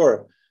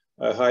before,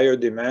 a higher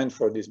demand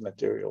for these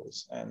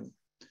materials. And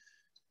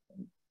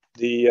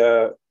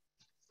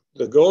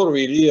the goal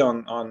really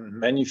on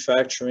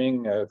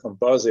manufacturing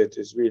composite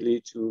is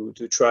really to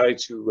try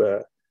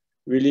to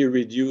really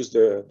reduce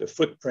the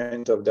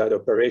footprint of that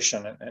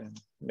operation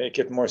and make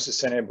it more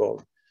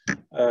sustainable.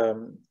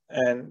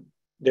 And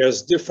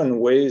there's different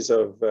ways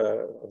of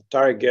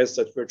targets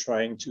that we're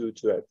trying to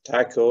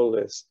tackle.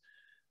 Is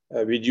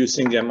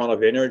reducing the amount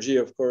of energy,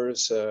 of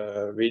course,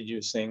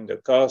 reducing the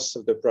cost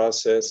of the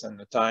process and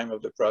the time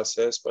of the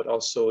process, but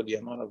also the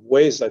amount of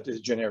waste that is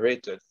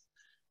generated.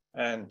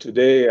 And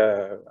today,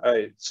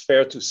 it's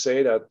fair to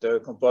say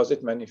that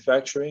composite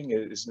manufacturing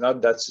is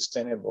not that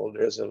sustainable.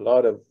 There's a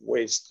lot of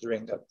waste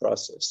during that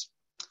process.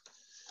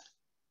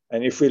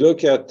 And if we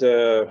look at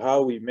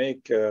how we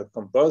make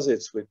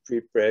composites with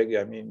prepreg,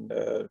 I mean,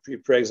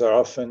 prepregs are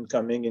often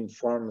coming in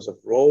forms of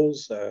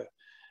rolls,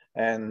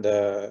 and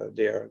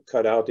they are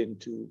cut out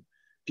into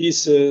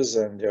pieces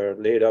and they're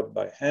laid up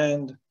by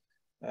hand.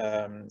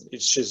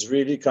 It's just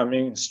really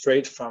coming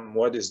straight from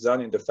what is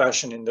done in the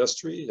fashion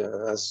industry,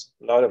 as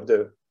a lot of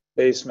the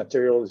base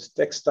material is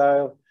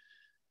textile.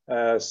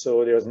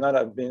 So there's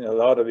not been a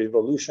lot of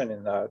evolution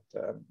in that.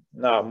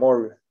 Now,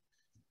 more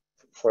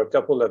for a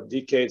couple of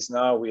decades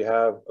now, we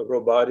have a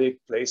robotic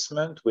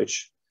placement,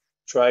 which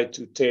try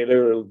to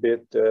tailor a little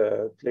bit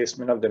the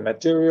placement of the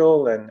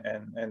material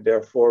and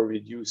therefore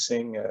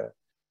reducing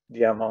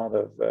the amount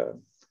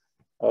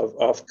of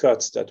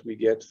offcuts that we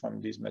get from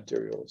these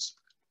materials.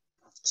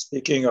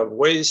 Speaking of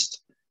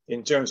waste,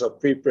 in terms of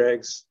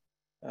prepregs,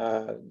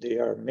 they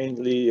are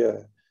mainly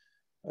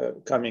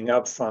coming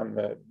up from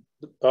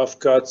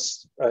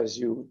offcuts as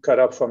you cut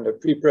up from the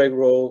prepreg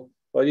roll,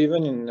 but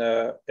even in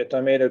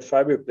automated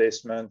fiber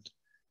placement,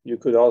 you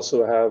could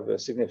also have a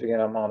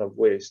significant amount of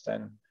waste.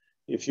 And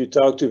if you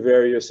talk to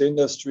various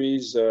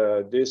industries,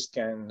 this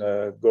can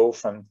go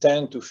from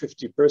 10 to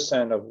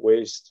 50% of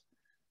waste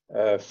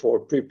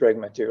for prepreg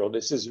material.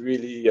 This is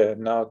really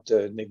not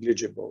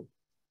negligible.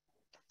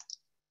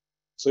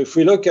 So if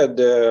we look at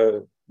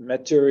the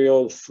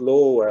material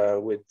flow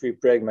with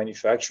prepreg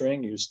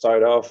manufacturing, you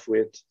start off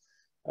with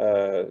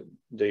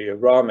the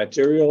raw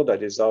material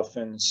that is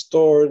often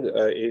stored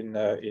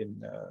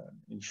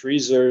in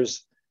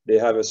freezers. They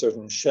have a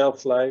certain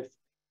shelf life.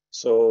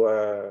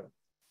 So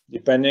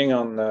depending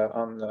on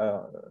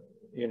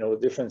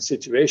different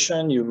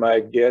situation, you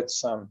might get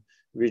some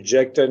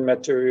rejected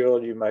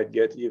material. You might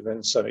get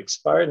even some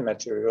expired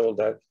material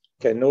that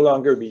can no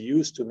longer be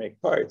used to make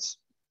parts.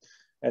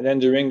 And then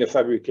during the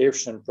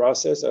fabrication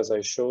process, as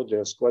I showed,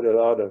 there's quite a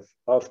lot of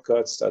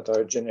offcuts that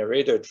are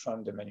generated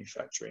from the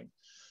manufacturing.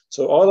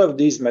 So all of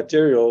these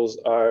materials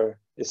are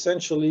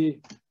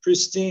essentially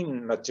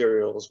pristine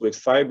materials with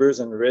fibers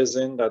and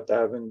resin that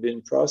haven't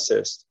been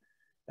processed.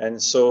 And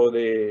so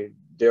they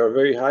are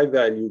very high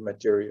value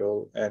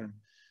material. And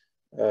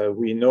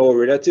we know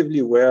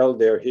relatively well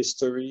their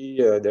history,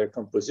 their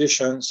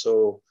composition.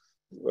 So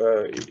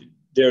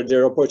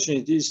there are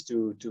opportunities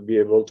to be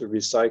able to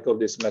recycle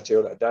this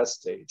material at that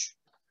stage.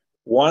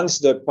 Once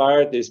the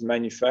part is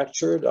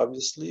manufactured,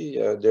 obviously,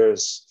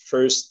 there's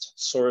first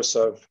source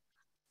of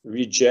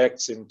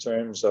rejects in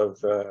terms of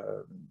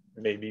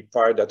maybe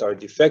parts that are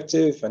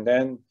defective, and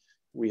then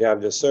we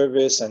have the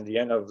service and the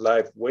end of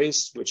life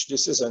waste, which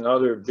this is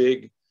another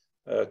big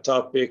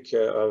topic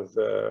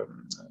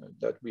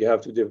that we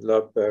have to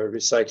develop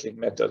recycling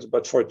methods.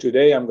 But for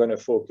today, I'm going to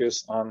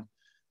focus on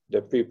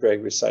the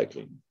prepreg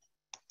recycling.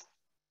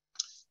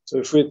 So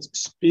if we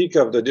speak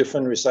of the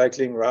different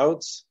recycling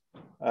routes,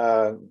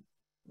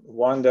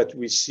 one that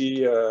we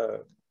see a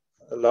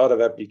lot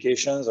of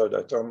applications are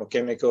the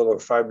thermochemical or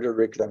fiber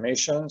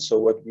reclamation. So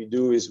what we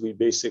do is we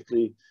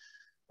basically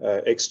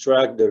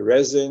extract the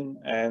resin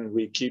and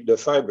we keep the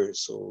fibers.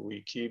 So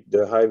we keep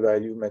the high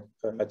value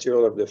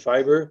material of the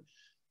fiber,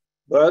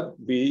 but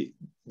we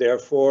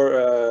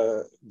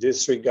therefore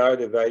disregard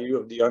the value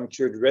of the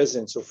uncured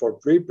resin. So for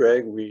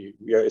prepreg, we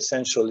are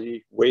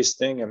essentially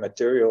wasting a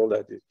material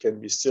that it can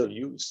be still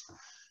used.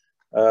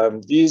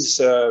 These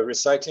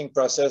recycling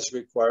process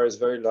requires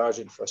very large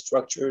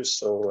infrastructures.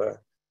 So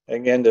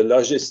again, the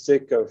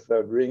logistic of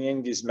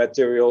bringing these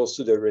materials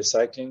to the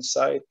recycling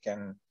site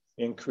can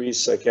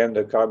increase, again,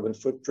 the carbon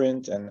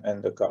footprint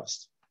and the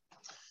cost.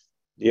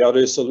 The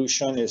other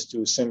solution is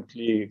to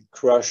simply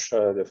crush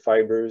the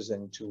fibers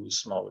into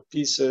smaller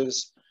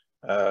pieces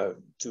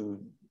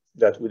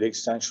that would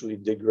essentially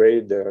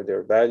degrade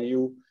their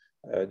value.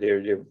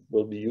 They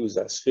will be used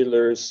as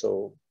fillers.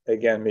 So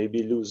again,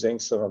 maybe losing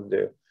some of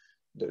the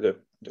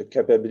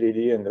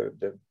capability and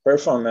the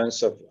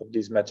performance of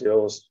these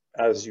materials.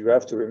 As you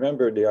have to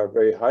remember, they are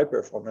very high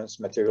performance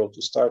material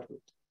to start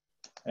with.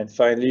 And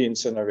finally,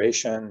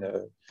 incineration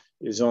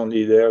is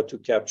only there to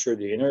capture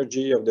the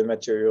energy of the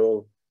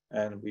material,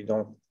 and we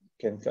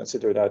can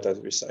consider that as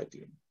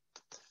recycling.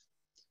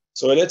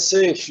 So let's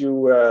say if you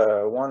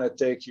want to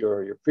take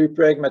your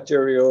prepreg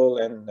material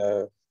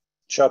and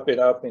chop it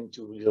up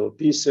into little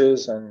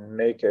pieces and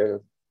make a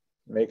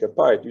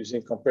part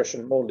using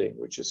compression molding,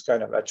 which is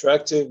kind of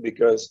attractive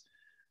because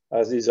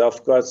as these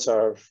offcuts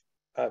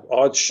have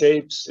odd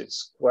shapes,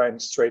 it's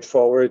quite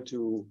straightforward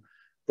to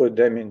put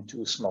them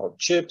into small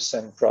chips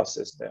and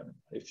process them.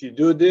 If you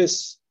do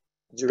this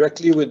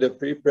directly with the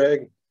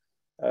prepreg,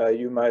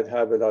 you might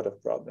have a lot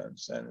of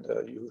problems, and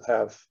you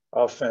have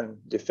often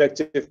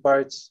defective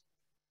parts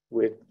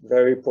with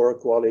very poor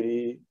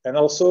quality. And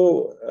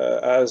also,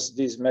 as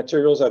these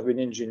materials have been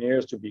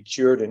engineered to be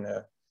cured in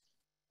a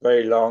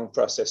very long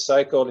process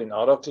cycle in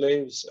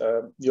autoclaves,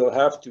 you'll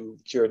have to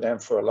cure them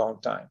for a long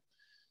time.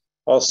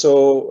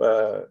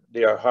 Also,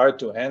 they are hard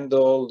to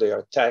handle, they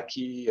are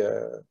tacky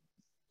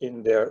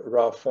in their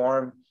raw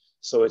form.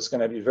 So it's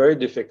going to be very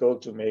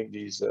difficult to make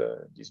these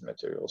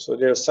materials. So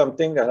there's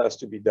something that has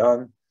to be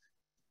done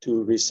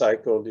to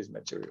recycle these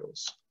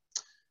materials.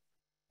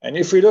 And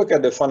if we look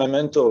at the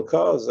fundamental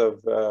cause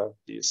of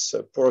these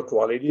poor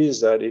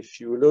qualities, that if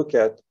you look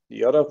at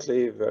the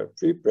autoclave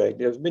prepreg,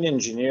 there's been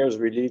engineers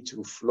really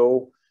to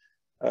flow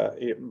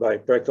by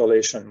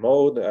percolation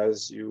mode,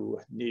 as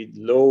you need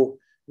low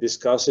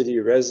viscosity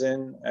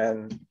resin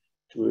and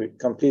to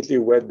completely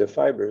wet the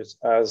fibers.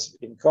 As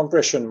in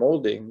compression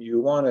molding, you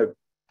want to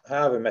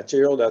have a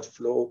material that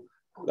flow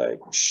like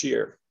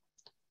shear.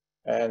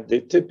 And they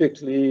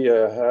typically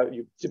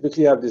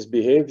have this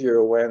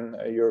behavior when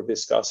your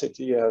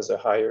viscosity has a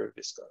higher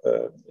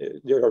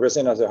your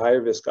resin has a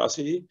higher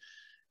viscosity,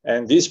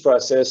 and these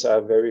processes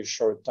have very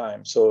short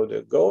time. So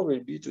the goal will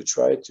be to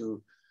try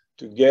to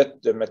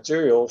get the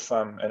material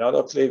from an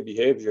autoclave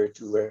behavior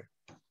to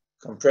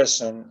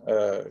compression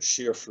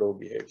shear flow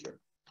behavior.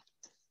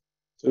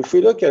 So if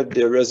we look at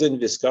the resin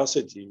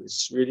viscosity,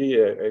 it's really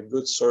a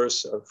good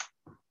source of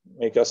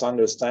make us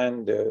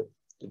understand the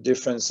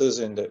differences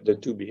in the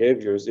two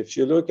behaviors. If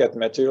you look at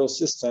material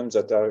systems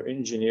that are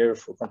engineered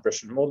for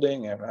compression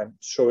molding, and I'm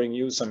showing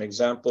you some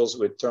examples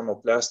with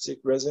thermoplastic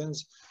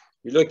resins,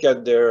 you look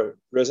at their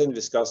resin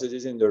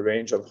viscosities in the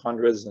range of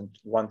hundreds and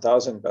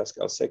 1,000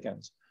 Pascal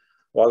seconds,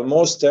 while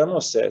most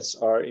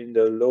thermosets are in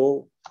the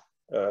low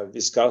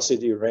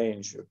viscosity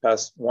range,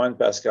 past 1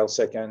 Pascal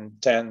second,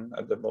 10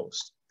 at the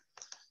most.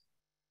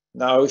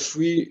 Now, if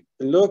we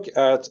look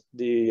at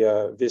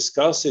the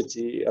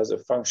viscosity as a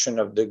function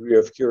of degree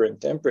of cure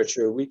and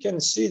temperature, we can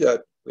see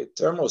that with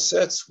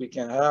thermosets, we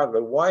can have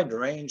a wide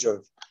range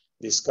of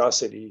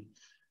viscosity.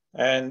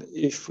 And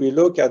if we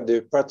look at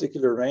the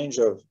particular range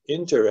of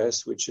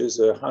interest, which is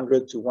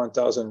 100 to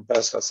 1,000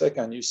 Pascal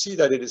second, you see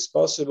that it is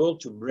possible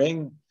to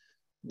bring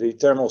the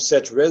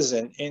thermoset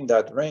resin in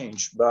that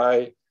range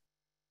by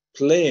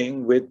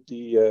playing with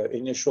the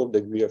initial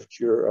degree of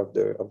cure of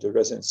the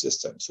resin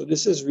system. So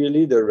this is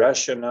really the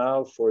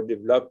rationale for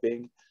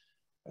developing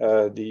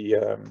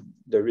the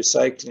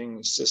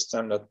recycling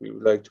system that we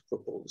would like to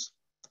propose.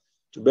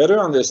 To better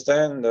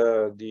understand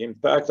the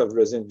impact of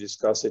resin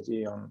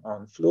viscosity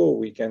on flow,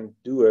 we can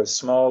do a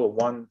small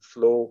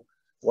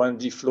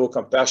 1D flow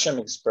compaction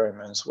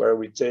experiments where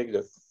we take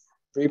the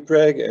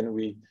prepreg and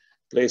we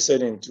place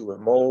it into a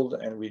mold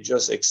and we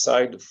just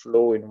excite the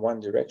flow in one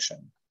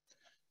direction.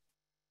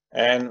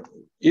 And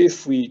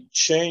if we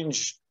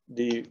change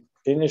the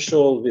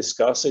initial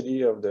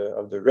viscosity of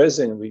the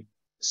resin, we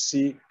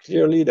see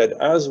clearly that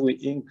as we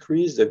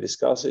increase the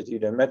viscosity,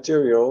 the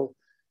material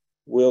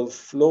will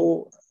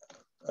flow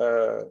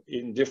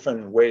in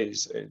different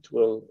ways. It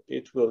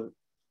will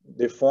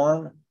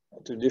deform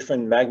to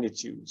different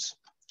magnitudes.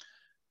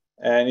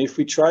 And if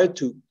we try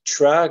to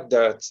track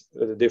that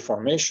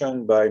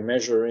deformation by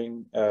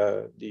measuring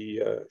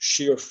the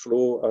shear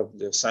flow of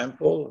the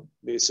sample,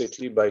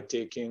 basically by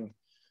taking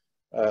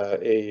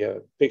a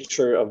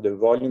picture of the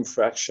volume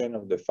fraction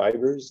of the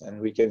fibers,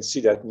 and we can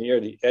see that near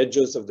the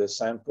edges of the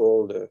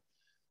sample,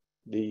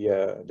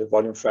 the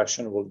volume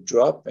fraction will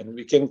drop, and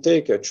we can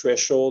take a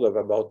threshold of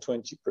about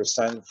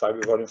 20%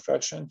 fiber volume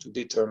fraction to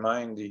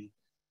determine the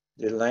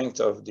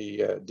length of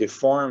the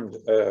deformed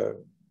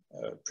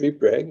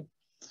prepreg.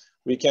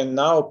 We can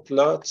now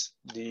plot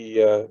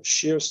the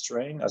shear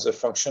strain as a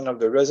function of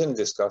the resin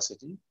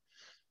viscosity,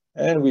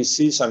 and we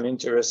see some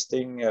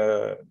interesting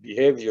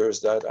behaviors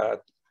that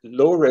at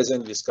low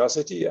resin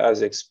viscosity,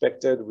 as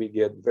expected, we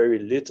get very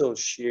little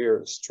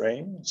shear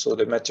strain. So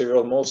the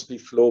material mostly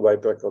flow by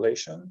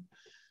percolation.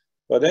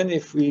 But then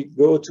if we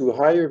go to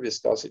higher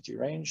viscosity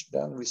range,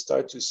 then we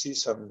start to see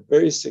some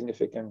very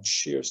significant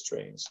shear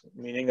strains,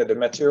 meaning that the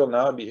material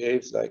now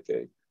behaves like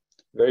a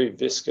very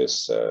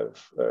viscous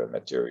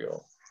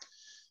material.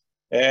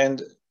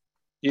 And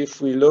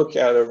if we look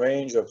at a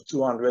range of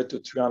 200 to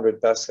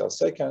 300 Pascal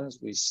seconds,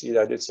 we see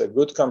that it's a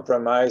good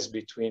compromise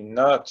between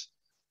not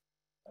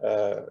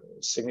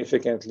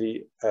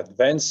significantly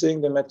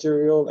advancing the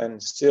material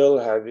and still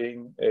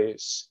having a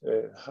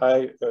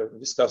high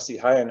viscosity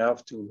high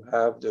enough to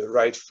have the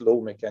right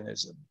flow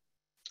mechanism.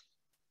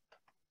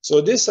 So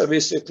this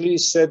basically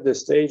set the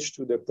stage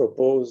to the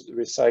proposed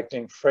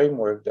recycling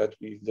framework that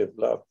we've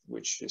developed,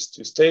 which is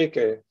to take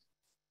a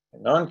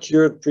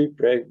non-cured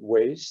prepreg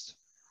waste,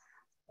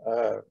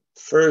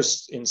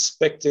 first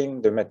inspecting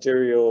the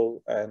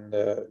material and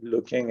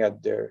looking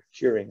at their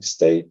curing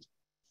state,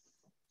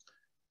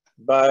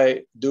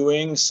 by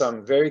doing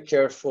some very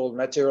careful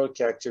material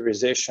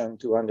characterization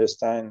to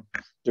understand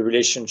the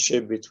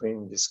relationship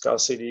between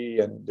viscosity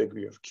and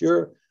degree of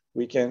cure,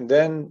 we can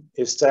then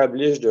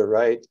establish the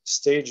right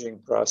staging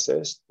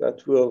process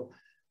that will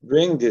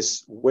bring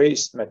this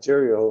waste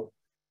material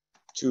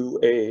to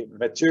a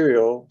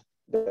material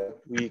that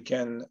we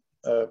can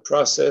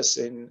process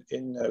in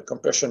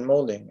compression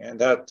molding. And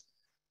that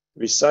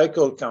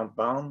recycled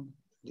compound,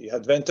 the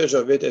advantage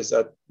of it is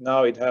that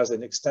now it has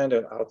an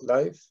extended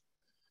outlife.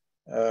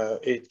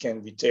 It can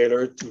be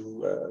tailored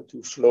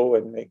to flow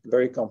and make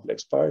very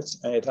complex parts,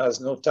 and it has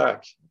no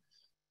tack,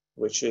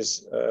 which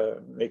is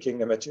making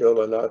the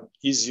material a lot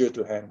easier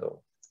to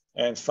handle.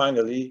 And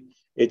finally,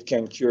 it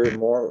can cure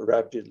more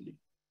rapidly.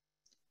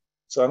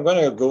 So I'm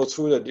going to go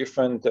through the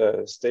different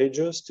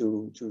stages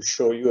to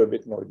show you a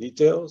bit more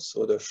details.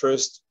 So the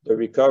first, the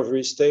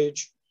recovery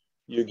stage,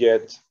 you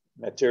get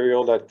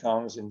material that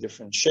comes in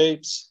different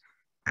shapes.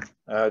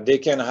 They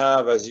can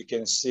have, as you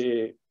can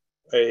see,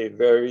 a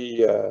very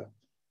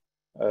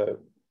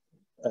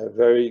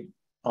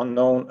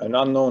unknown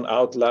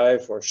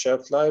outlife or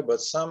shelf life, but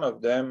some of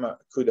them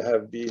could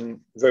have been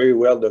very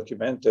well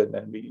documented,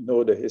 and we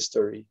know the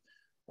history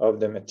of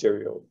the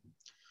material.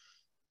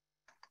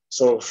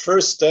 So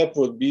first step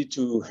would be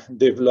to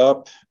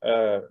develop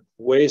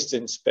waste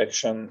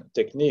inspection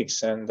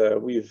techniques, and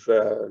we've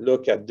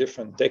looked at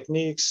different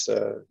techniques,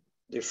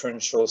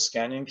 differential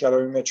scanning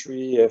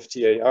calorimetry,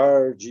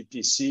 FTIR,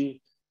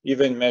 GPC,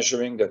 even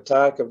measuring the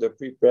tack of the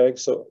prepreg.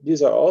 So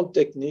these are all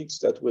techniques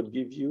that would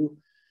give you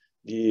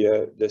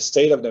the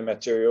state of the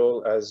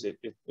material as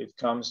it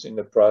comes in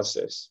the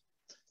process.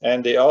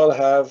 And they all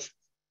have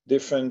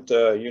different,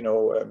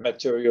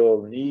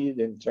 material need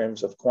in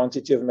terms of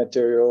quantity of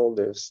material.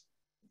 There's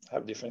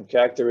have different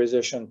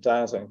characterization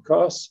times and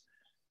costs.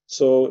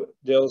 So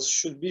there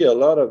should be a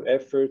lot of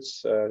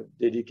efforts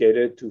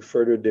dedicated to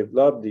further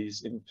develop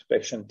these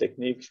inspection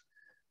techniques,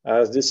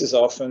 as this is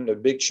often a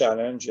big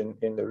challenge in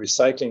the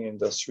recycling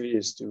industry,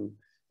 is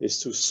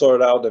to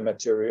sort out the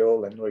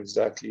material and know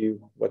exactly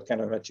what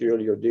kind of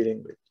material you're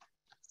dealing with.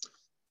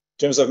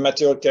 In terms of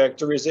material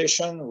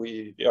characterization,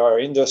 our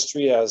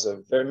industry has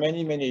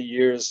many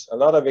years, a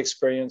lot of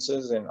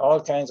experiences in all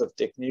kinds of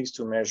techniques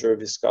to measure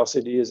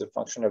viscosity as a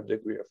function of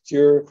degree of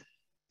cure,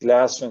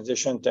 glass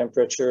transition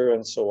temperature,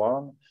 and so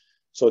on.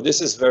 So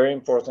this is very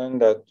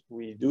important that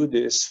we do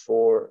this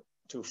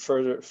to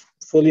further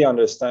fully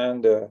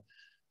understand the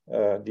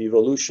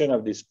evolution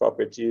of these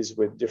properties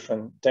with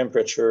different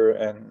temperature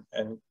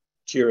and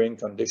curing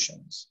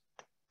conditions.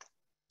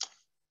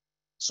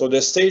 So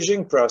the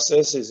staging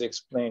process is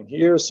explained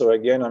here. So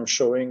again, I'm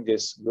showing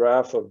this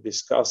graph of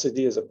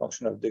viscosity as a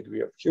function of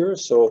degree of cure.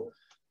 So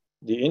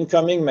the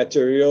incoming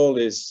material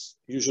is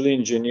usually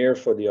engineered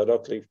for the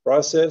autoclave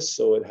process.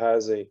 So it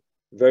has a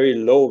very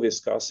low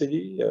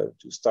viscosity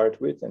to start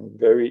with and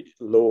very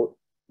low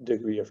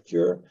degree of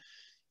cure.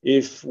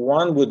 If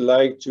one would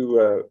like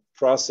to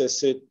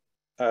process it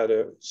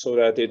so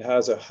that it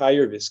has a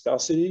higher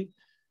viscosity,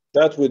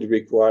 that would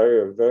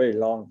require a very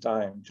long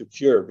time to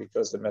cure,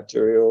 because the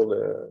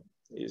material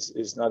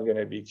is not going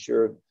to be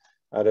cured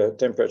at a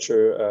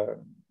temperature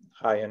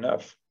high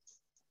enough.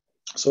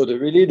 So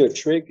really the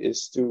trick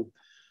is to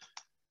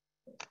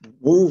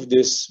move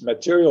this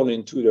material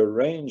into the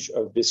range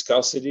of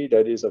viscosity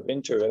that is of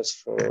interest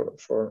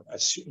for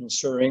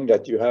ensuring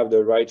that you have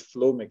the right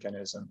flow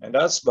mechanism. And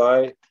that's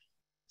by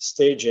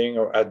staging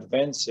or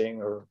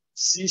advancing or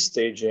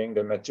C-staging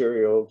the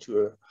material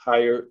to a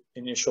higher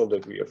initial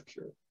degree of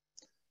cure.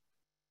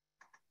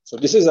 So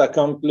this is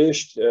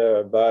accomplished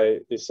by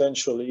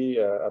essentially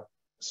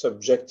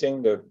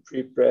subjecting the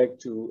prepreg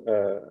to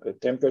a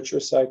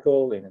temperature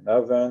cycle in an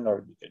oven,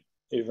 or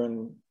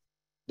even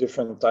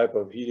different type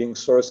of heating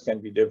source can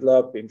be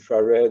developed,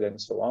 infrared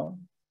and so on.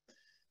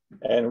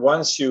 And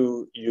once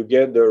you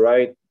get the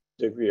right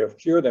degree of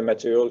cure, the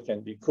material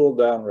can be cooled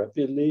down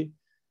rapidly.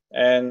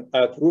 And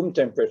at room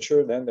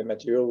temperature, then the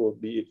material will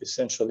be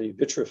essentially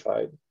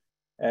vitrified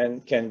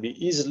and can be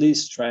easily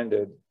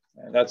stranded.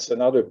 And that's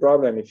another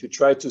problem. If you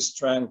try to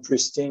strand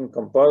pristine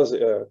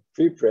composite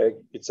prepreg,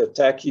 it's a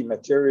tacky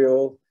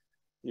material.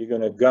 You're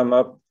going to gum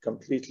up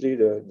completely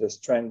the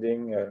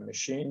stranding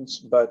machines.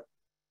 But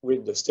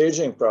with the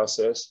staging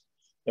process,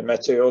 the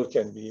material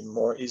can be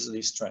more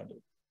easily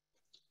stranded.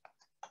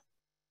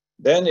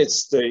 Then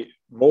it's the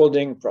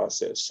molding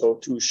process. So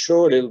to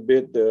show a little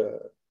bit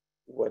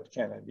what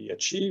can be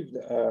achieved,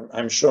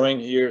 I'm showing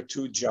here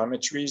two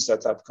geometries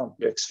that have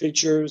complex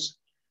features.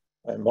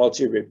 A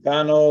multi-rib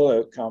panel,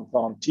 a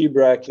compound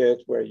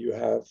T-bracket, where you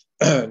have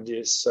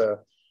these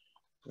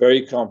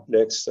very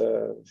complex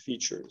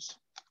features.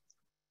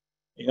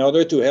 In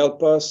order to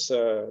help us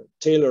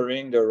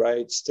tailoring the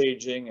right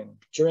staging and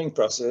curing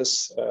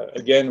process,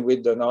 again,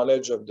 with the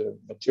knowledge of the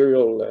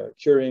material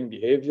curing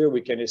behavior,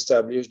 we can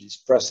establish these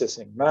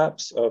processing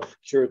maps of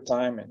cure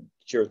time and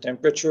cure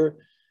temperature.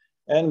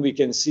 And we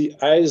can see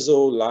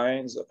ISO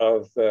lines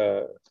of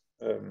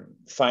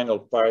final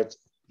part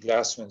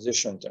glass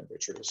transition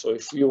temperature. So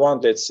if you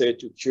want, let's say,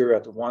 to cure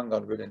at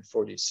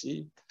 140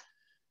 C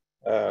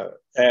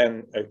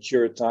and a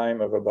cure time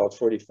of about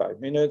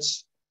 45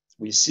 minutes,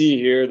 we see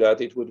here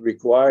that it would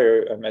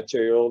require a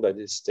material that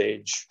is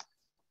staged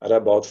at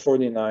about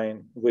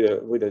 49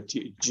 with a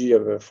TG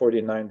of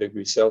 49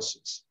 degrees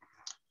Celsius.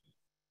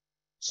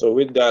 So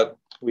with that,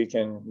 we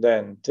can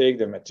then take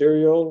the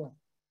material,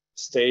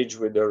 stage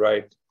with the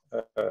right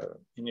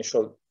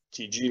initial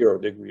TG or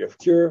degree of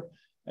cure,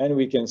 and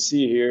we can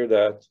see here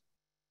that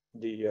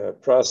the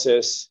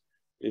process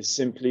is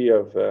simply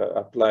of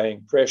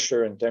applying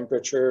pressure and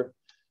temperature,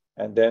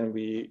 and then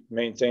we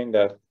maintain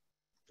that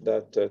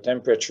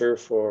temperature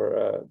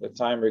for the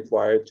time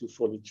required to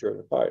fully cure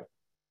the part.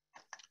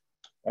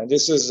 And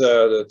this is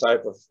the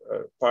type of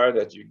part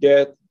that you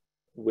get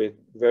with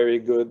very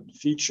good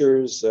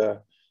features,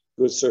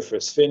 good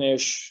surface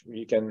finish.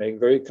 You can make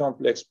very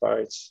complex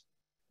parts.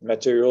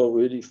 Material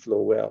really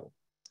flow well.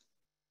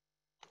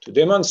 To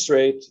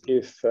demonstrate,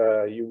 if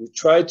you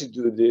try to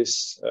do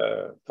this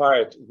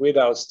part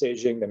without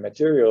staging the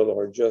material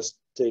or just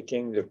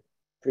taking the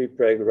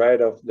prepreg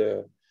right off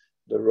the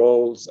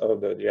rolls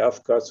of the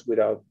offcuts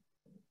without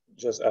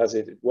just as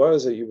it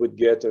was, you would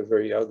get a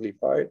very ugly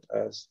part,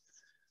 as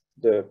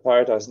the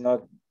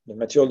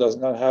material does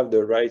not have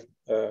the right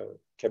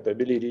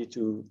capability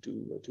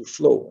to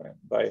flow. And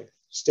by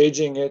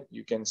staging it,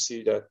 you can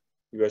see that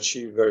you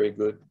achieve very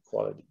good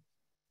quality.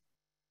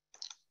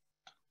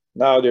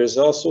 Now, there's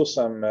also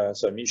some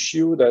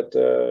issue that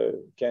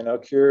can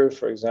occur.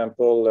 For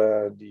example,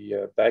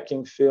 the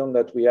packing film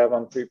that we have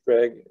on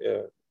prepreg,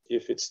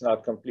 if it's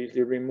not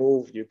completely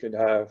removed, you could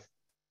have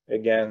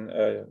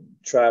again,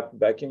 trap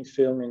backing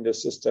film in the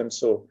system.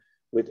 So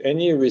with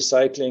any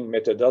recycling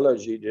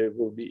methodology, there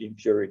will be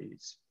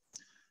impurities.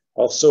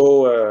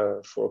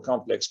 Also, for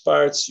complex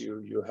parts,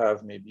 you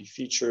have maybe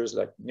features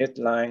like knit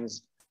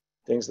lines,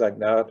 things like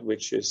that,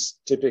 which is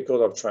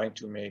typical of trying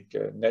to make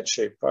net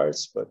shape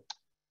parts, but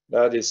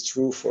that is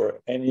true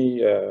for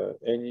any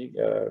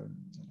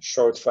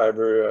short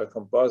fiber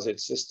composite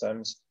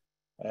systems,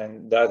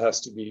 and that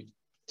has to be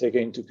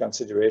taken into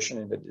consideration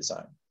in the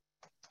design.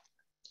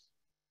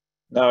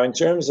 Now, in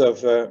terms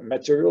of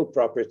material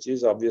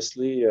properties,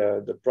 obviously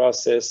the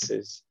process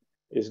is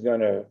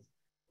going to,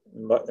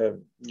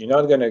 you're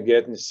not going to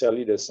get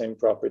necessarily the same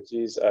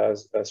properties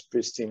as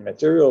pristine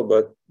material,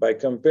 but by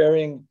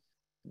comparing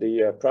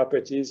the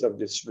properties of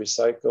this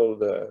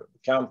recycled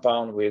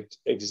compound with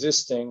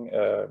existing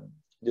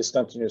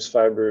discontinuous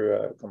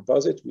fiber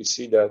composite, we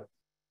see that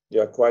they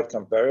are quite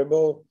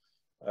comparable.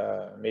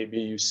 Maybe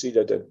you see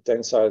that the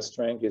tensile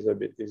strength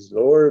is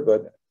lower,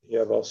 but you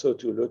have also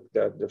to look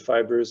that the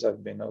fibers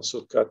have been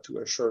also cut to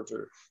a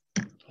shorter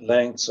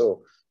length,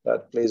 so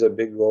that plays a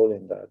big role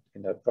in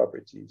that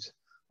properties.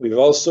 We've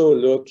also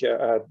looked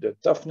at the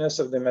toughness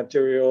of the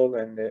material,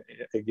 and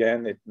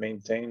again, it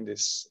maintained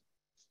this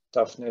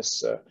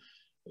toughness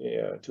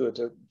to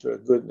a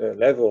good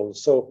level.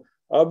 So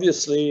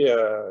obviously,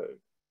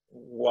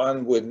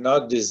 one would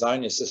not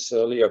design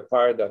necessarily a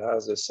part that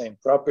has the same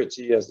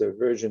property as the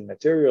virgin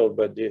material,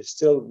 but there's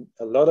still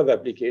a lot of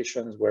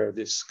applications where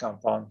this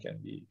compound can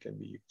be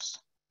used.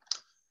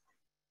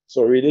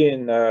 So really,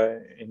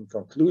 in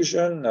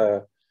conclusion,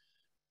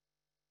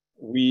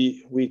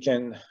 we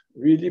can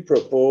really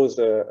propose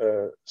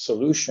a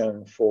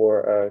solution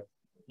for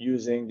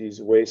using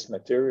these waste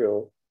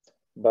material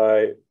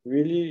by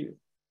really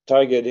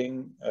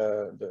targeting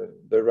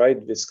the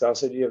right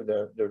viscosity of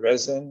the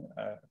resin.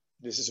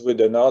 This is with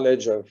the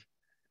knowledge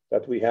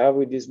that we have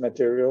with these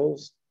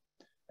materials,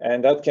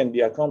 and that can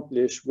be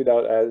accomplished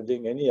without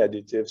adding any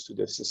additives to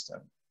the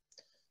system.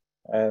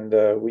 And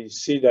we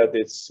see that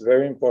it's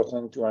very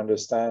important to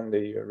understand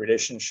the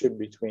relationship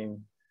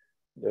between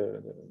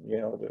the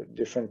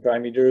different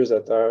parameters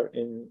that are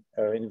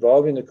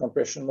involved in the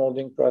compression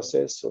molding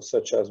process, so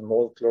such as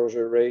mold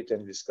closure rate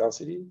and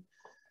viscosity.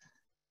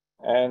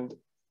 And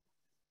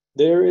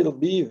there will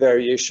be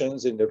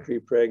variations in the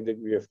pre-preg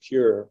degree of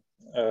cure,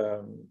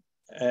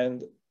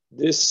 and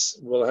this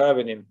will have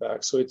an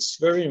impact. So it's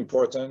very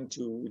important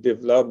to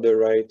develop the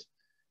right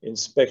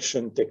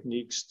inspection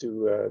techniques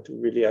to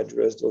really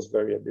address those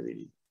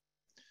variability.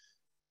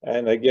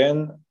 And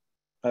again,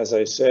 as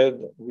I said,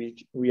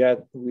 we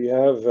have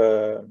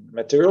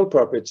material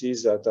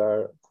properties that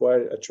are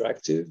quite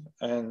attractive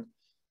and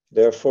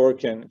therefore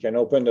can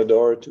open the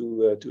door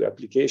to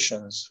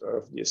applications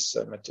of this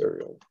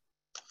material.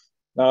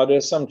 Now,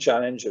 there's some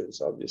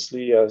challenges,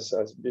 obviously, as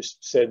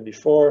said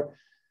before.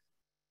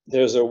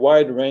 There's a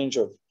wide range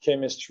of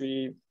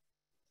chemistry,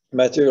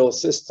 material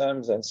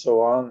systems, and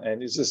so on.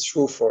 And this is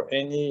true for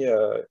any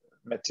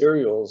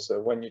materials.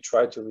 When you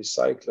try to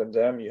recycle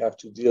them, you have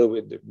to deal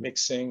with the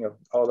mixing of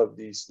all of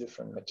these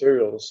different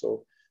materials.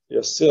 So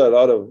there's still a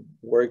lot of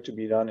work to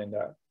be done in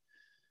that.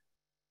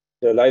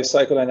 The life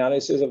cycle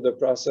analysis of the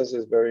process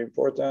is very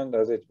important.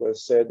 As it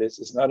was said, this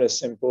is not a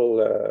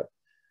simple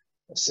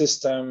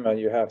system.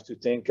 You have to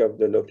think of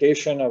the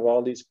location of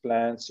all these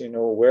plants,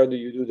 where do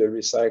you do the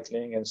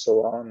recycling and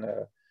so on,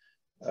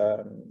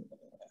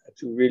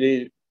 to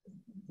really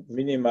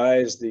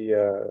minimize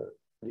the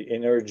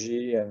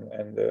energy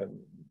and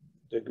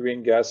the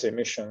green gas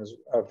emissions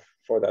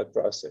for that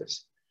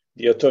process.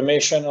 The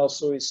automation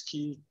also is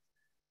key.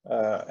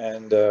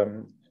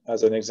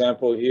 As an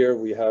example here,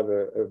 we have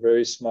a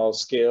very small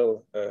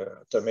scale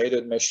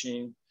automated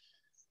machine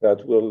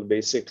that will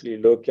basically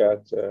look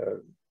at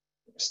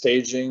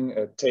staging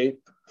a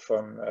tape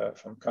from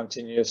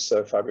continuous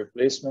fiber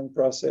placement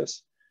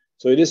process.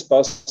 So it is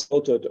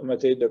possible to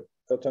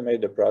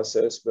automate the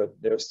process, but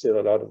there's still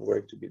a lot of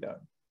work to be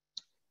done.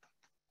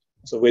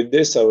 So with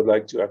this, I would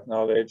like to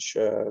acknowledge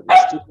the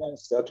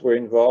students that were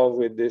involved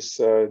with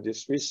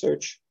this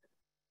research,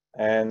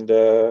 and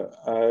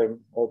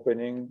I'm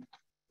opening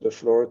the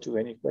floor to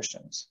any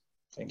questions.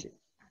 Thank you.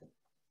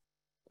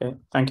 Okay,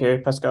 thank you,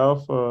 Pascal,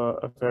 for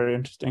a very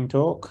interesting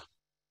talk.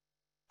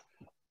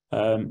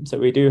 So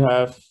we do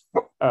have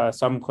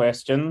some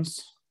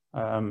questions.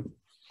 So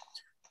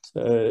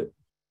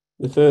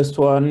the first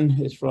one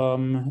is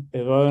from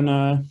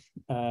Irona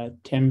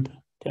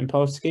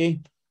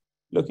Tempowski.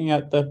 Looking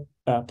at the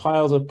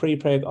piles of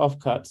pre-preg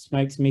offcuts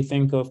makes me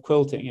think of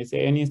quilting. Is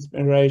there any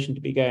inspiration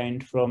to be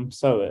gained from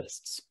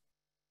sewists?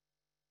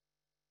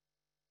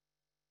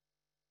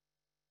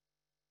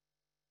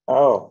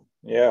 Oh,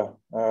 yeah.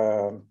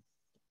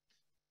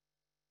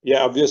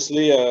 Yeah,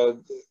 obviously,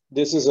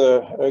 this is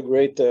a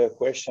great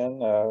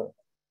question.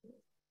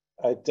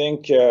 I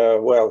think,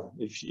 well,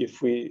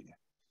 if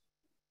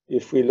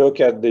we look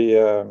at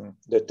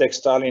the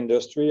textile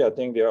industry, I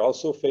think they're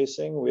also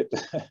facing with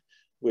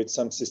with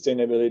some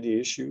sustainability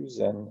issues,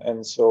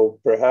 and so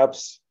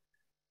perhaps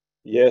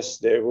yes,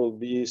 there will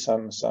be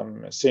some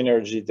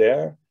synergy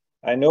there.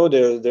 I know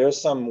there's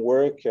some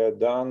work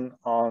done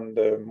on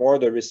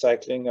the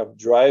recycling of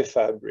dry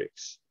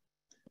fabrics,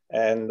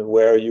 and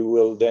where you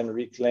will then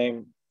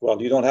reclaim, well,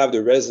 you don't have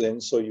the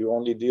resin, so you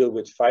only deal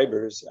with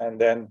fibers,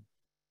 and then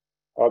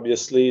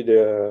obviously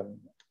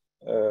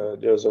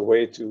there's a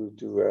way to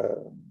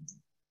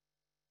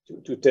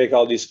take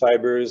all these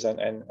fibers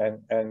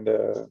and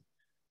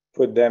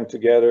put them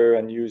together,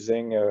 and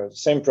using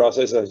same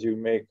process as you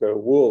make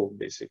wool.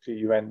 Basically,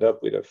 you end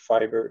up with a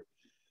fiber,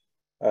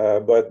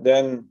 but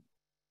then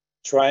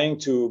trying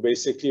to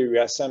basically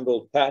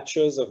reassemble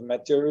patches of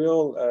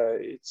material,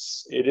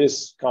 it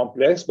is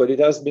complex, but it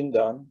has been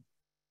done.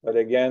 But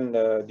again,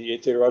 the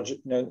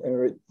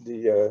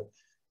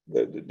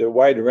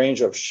wide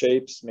range of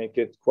shapes make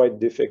it quite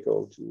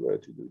difficult to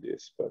do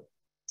this. But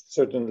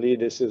certainly,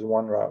 this is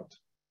one route.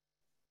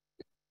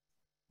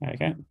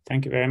 Okay,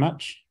 thank you very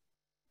much.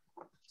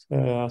 So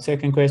our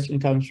second question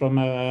comes from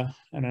an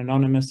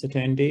anonymous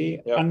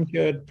attendee. Yep.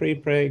 Uncured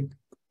pre-preg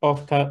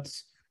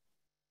offcuts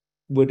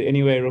would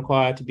anyway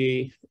require to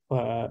be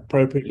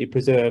appropriately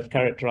preserved,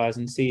 characterized,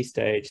 and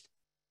C-staged.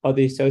 Are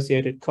the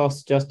associated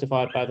costs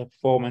justified by the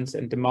performance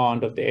and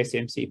demand of the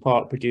SMC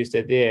part produced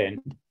at the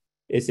end?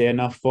 Is there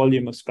enough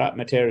volume of scrap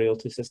material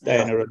to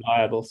sustain a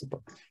reliable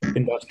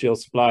industrial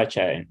supply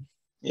chain?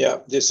 Yeah,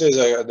 this is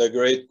a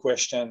great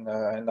question,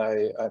 and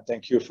I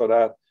thank you for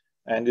that.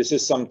 And this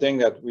is something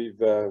that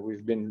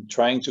we've been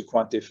trying to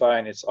quantify,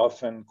 and it's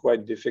often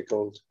quite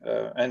difficult.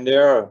 And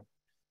there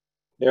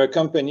are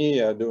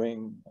companies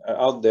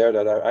out there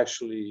that are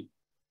actually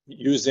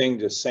using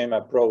the same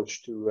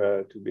approach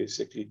to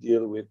basically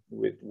deal with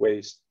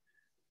waste.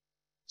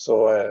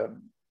 So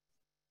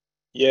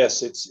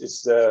yes,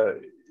 it's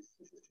the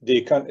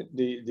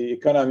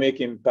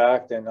economic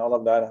impact and all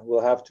of that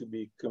will have to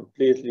be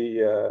completely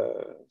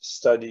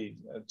studied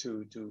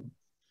to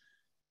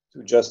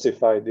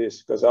justify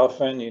this, because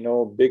often, you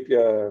know, big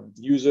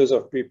users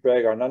of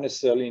prepreg are not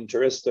necessarily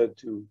interested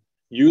to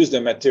use the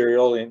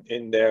material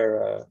in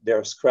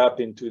their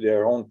scrap into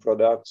their own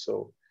product.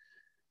 So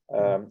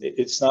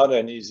it's not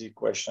an easy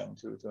question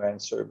to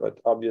answer, but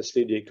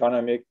obviously the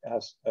economic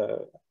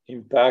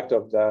impact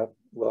of that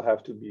will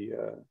have to be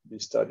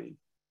studied.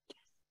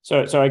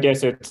 So I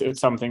guess it's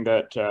something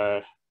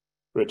that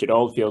Richard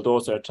Oldfield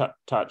also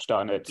touched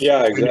on. It's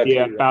exactly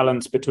a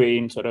balance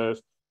between sort of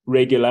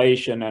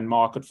regulation and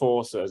market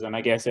forces. And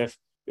I guess if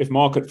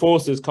market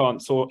forces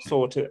can't sort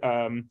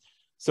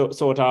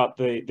out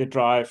the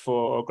drive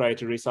for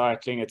greater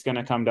recycling, it's going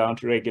to come down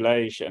to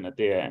regulation at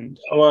the end.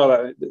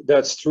 Well,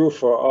 that's true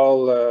for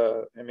all.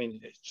 I mean,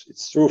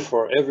 it's true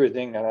for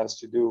everything that has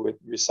to do with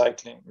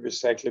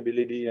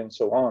recyclability, and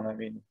so on. I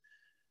mean,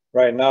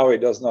 right now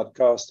it does not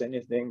cost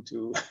anything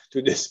to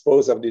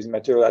dispose of these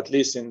material, at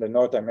least in the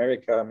North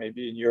America.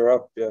 Maybe in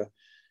Europe,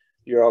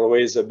 you're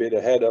always a bit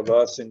ahead of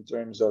us in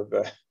terms of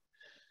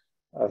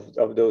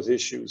those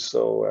issues.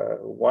 So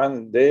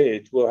one day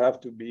it will have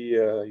to be,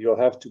 you'll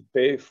have to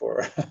pay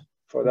for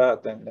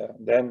that, and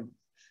then,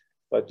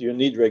 but you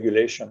need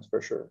regulations for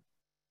sure.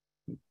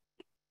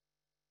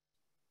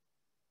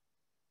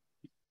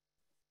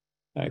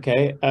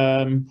 Okay.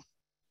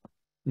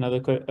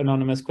 Another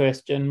anonymous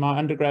question. My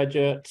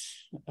undergraduate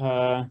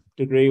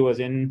degree was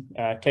in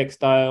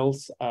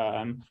textiles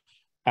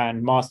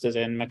and master's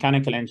in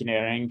mechanical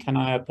engineering. Can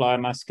I apply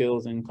my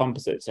skills in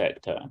composite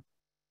sector?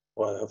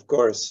 Well, of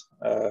course.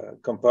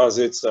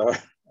 Composites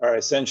are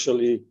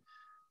essentially,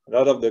 a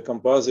lot of the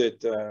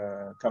composite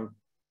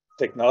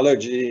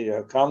technology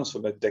comes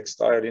from the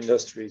textile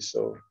industry.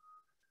 So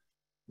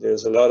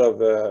there's a lot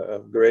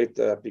of great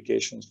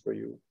applications for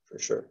you, for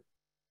sure.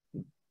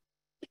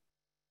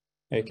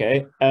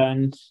 Okay,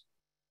 and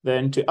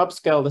then to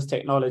upscale this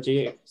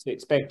technology, it's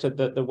expected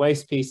that the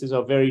waste pieces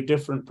of very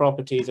different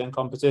properties and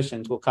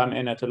compositions will come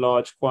in at a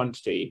large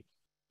quantity.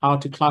 How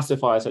to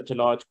classify such a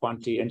large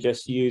quantity and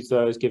just use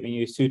those giving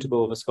you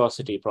suitable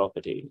viscosity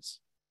properties?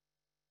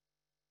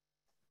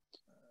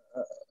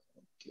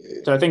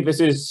 Okay. So I think this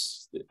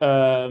is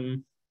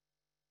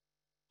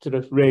sort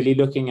of really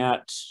looking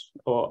at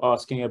or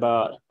asking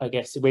about, I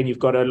guess, when you've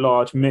got a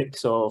large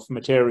mix of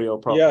material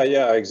properties.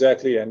 Yeah,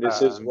 exactly. And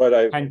this is what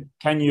I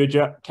can you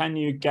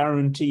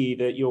guarantee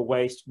that your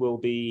waste will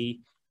be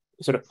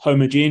sort of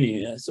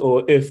homogeneous,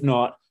 or if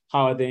not,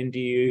 how then do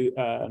you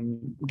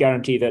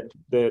guarantee that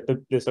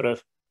the sort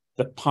of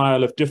the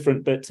pile of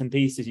different bits and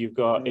pieces you've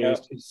got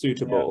is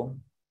suitable?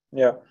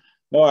 Yeah.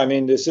 No, I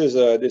mean, this is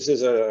I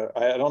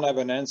don't have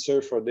an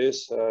answer for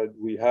this.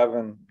 We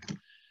haven't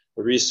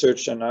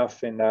researched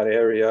enough in that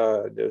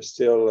area. There's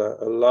still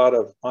a lot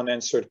of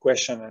unanswered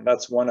questions, and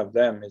that's one of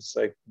them. It's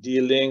like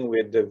dealing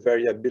with the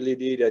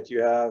variability that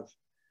you have.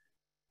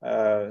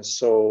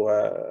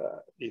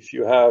 If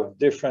you have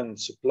different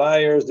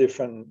suppliers,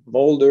 different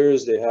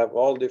molders, they have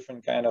all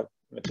different kind of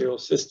material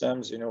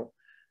systems, you know,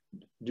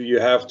 do you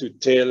have to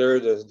tailor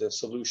the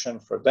solution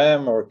for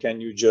them, or can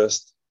you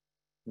just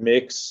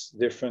mix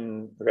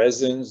different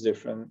resins,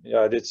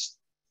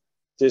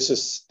 this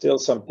is still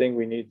something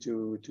we need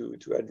to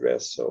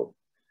address. So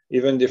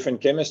even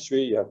different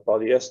chemistry, you have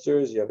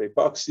polyesters, you have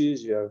epoxies,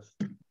 you have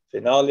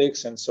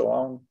phenolics and so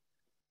on.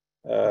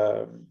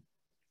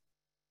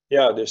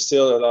 Yeah, there's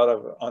still a lot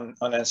of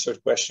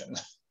unanswered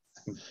questions.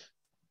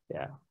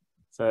 Yeah.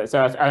 So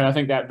I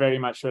think that very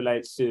much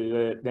relates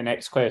to the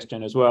next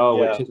question as well,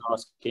 Yeah. which is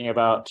asking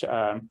about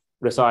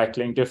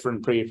recycling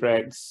different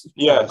prepregs,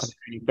 Yes,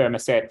 containing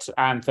thermoset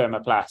and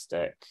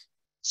thermoplastic.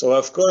 so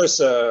of course,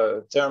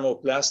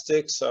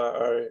 thermoplastics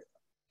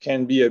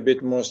can be a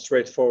bit more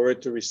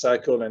straightforward to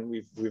recycle, and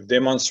we've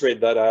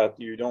demonstrated that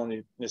you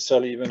don't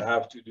necessarily even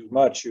have to do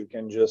much. You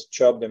can just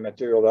chop the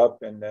material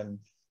up and then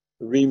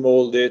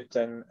remold it,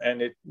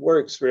 and it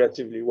works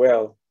relatively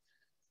well.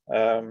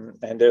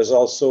 And there's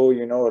also,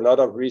 you know, a lot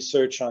of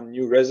research on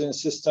new resin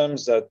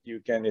systems that you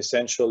can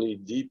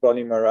essentially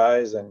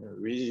depolymerize and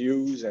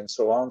reuse and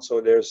so on. So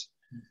there's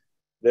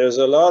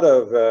a lot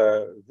of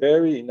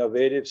very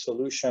innovative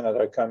solutions that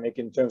are coming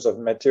in terms of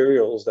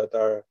materials that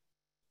are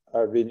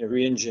being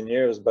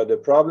re-engineered. But the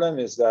problem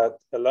is that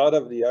a lot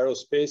of the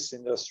aerospace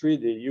industry,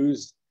 they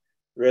use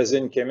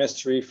resin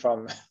chemistry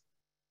from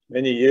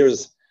many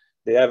years.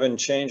 They haven't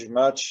changed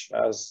much,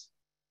 as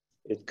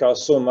it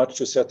costs so much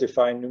to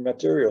certify new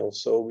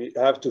materials. So we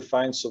have to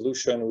find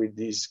solution with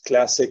these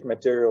classic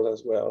materials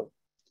as well.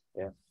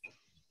 Yeah.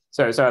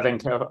 So I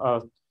think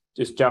I'll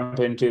just jump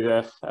into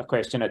the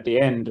question at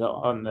the end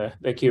on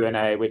the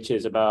Q&A, which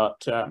is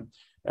about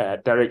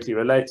directly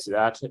relates to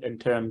that in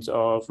terms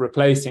of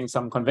replacing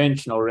some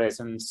conventional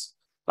resins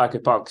like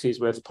epoxies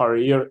with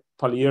polyurethane.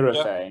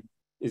 Yeah.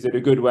 Is it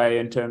a good way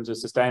in terms of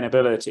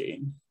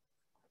sustainability?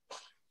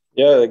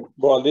 Yeah,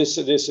 well, this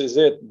is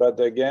it. But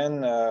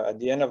again, at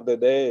the end of the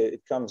day,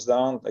 it comes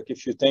down, like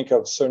if you think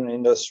of certain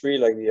industry,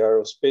 like the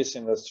aerospace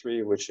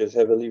industry, which is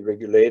heavily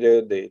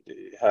regulated, they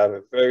have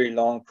a very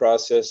long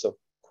process of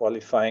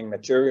qualifying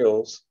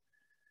materials.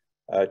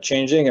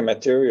 Changing a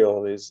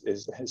material is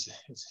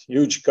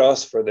huge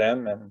cost for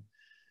them, and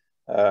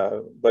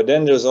but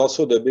then there's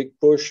also the big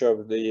push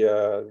of the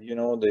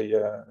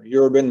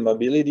urban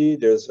mobility.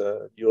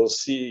 You'll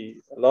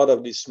see a lot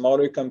of these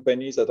smaller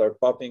companies that are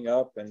popping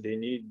up, and they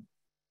need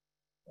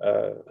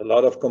a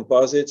lot of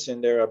composites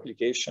in their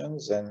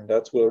applications, and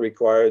that will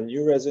require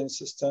new resin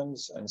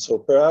systems. And so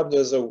perhaps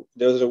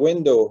there's a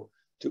window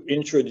to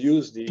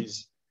introduce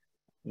these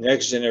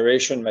next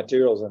generation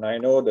materials. And I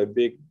know the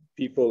big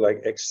people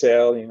like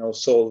Excel, you know,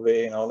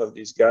 Solvay, and all of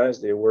these guys,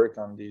 they work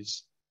on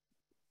these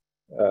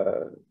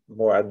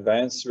more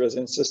advanced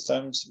resin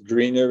systems,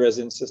 greener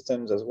resin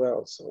systems as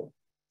well. So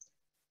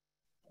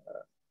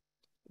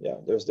yeah,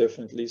 there's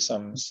definitely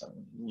some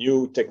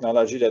new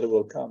technology that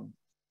will come.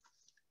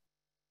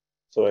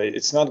 So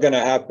it's not going to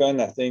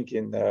happen, I think,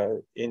 in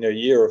a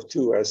year or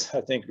two, as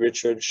I think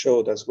Richard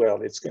showed as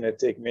well. It's going to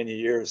take many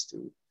years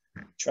to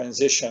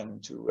transition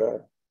to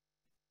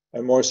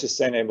a more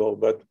sustainable,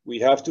 but we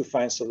have to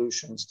find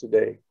solutions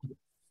today.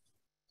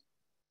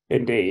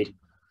 Indeed.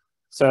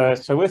 So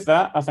with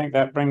that, I think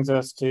that brings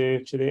us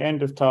to the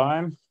end of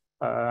time.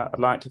 I'd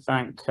like to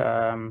thank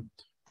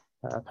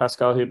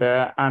Pascal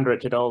Hubert and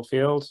Richard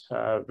Oldfield.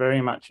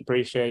 Very much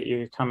appreciate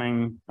you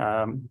coming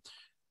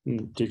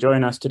to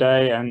join us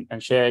today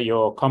and share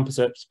your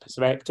Composites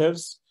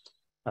Perspectives.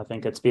 I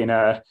think it's been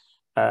a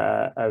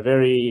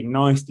very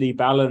nicely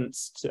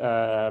balanced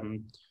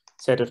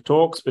set of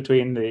talks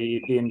between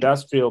the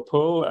industrial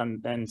pull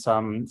and then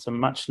some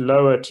much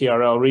lower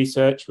TRL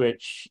research,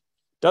 which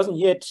doesn't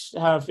yet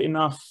have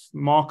enough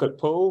market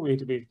pull.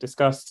 We've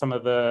discussed some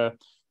of the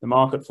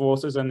market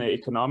forces and the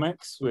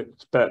economics,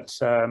 but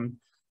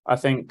I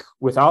think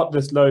without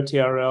this low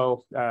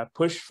TRL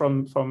push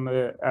from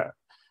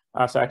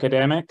us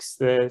academics,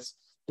 there's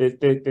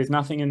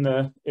nothing in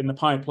the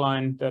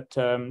pipeline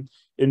that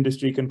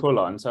industry can pull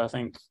on. So I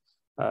think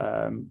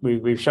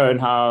we've shown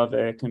how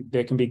there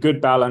can be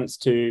good balance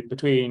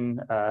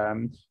between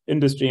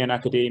industry and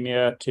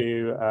academia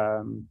to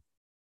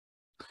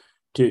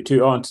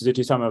answer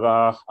to some of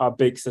our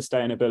big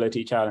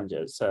sustainability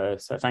challenges. So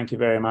thank you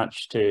very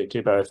much to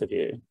both of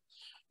you.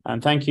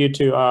 And thank you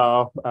to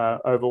our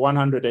over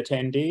 100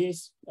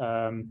 attendees.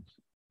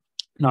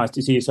 Nice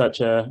to see such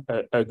a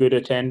good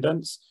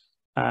attendance.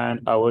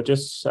 And I will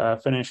just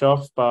finish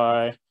off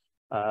by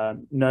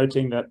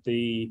noting that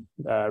the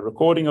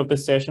recording of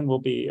this session will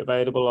be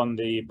available on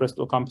the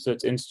Bristol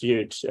Composites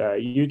Institute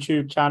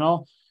YouTube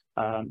channel.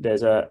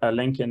 There's a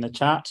link in the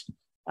chat.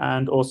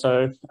 And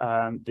also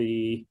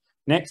the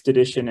next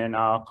edition in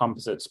our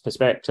Composites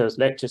Perspectives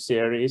lecture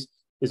series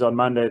is on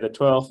Monday, the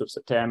 12th of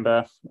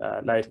September,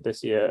 later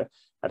this year,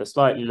 at a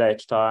slightly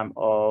later time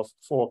of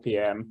 4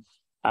 p.m.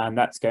 And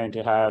that's going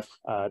to have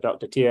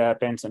Dr. Tia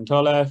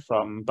Benson-Tolle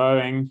from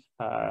Boeing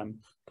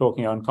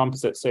talking on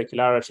composite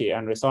circularity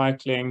and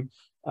recycling,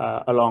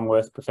 along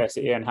with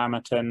Professor Ian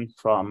Hamilton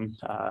from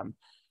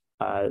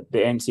the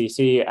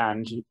NCC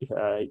and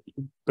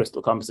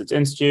Bristol Composites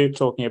Institute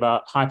talking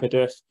about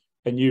hyperdiff,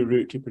 a new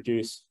route to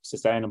produce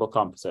sustainable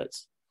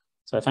composites.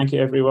 So thank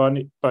you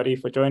everybody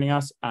for joining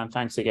us, and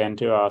thanks again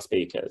to our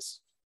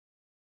speakers.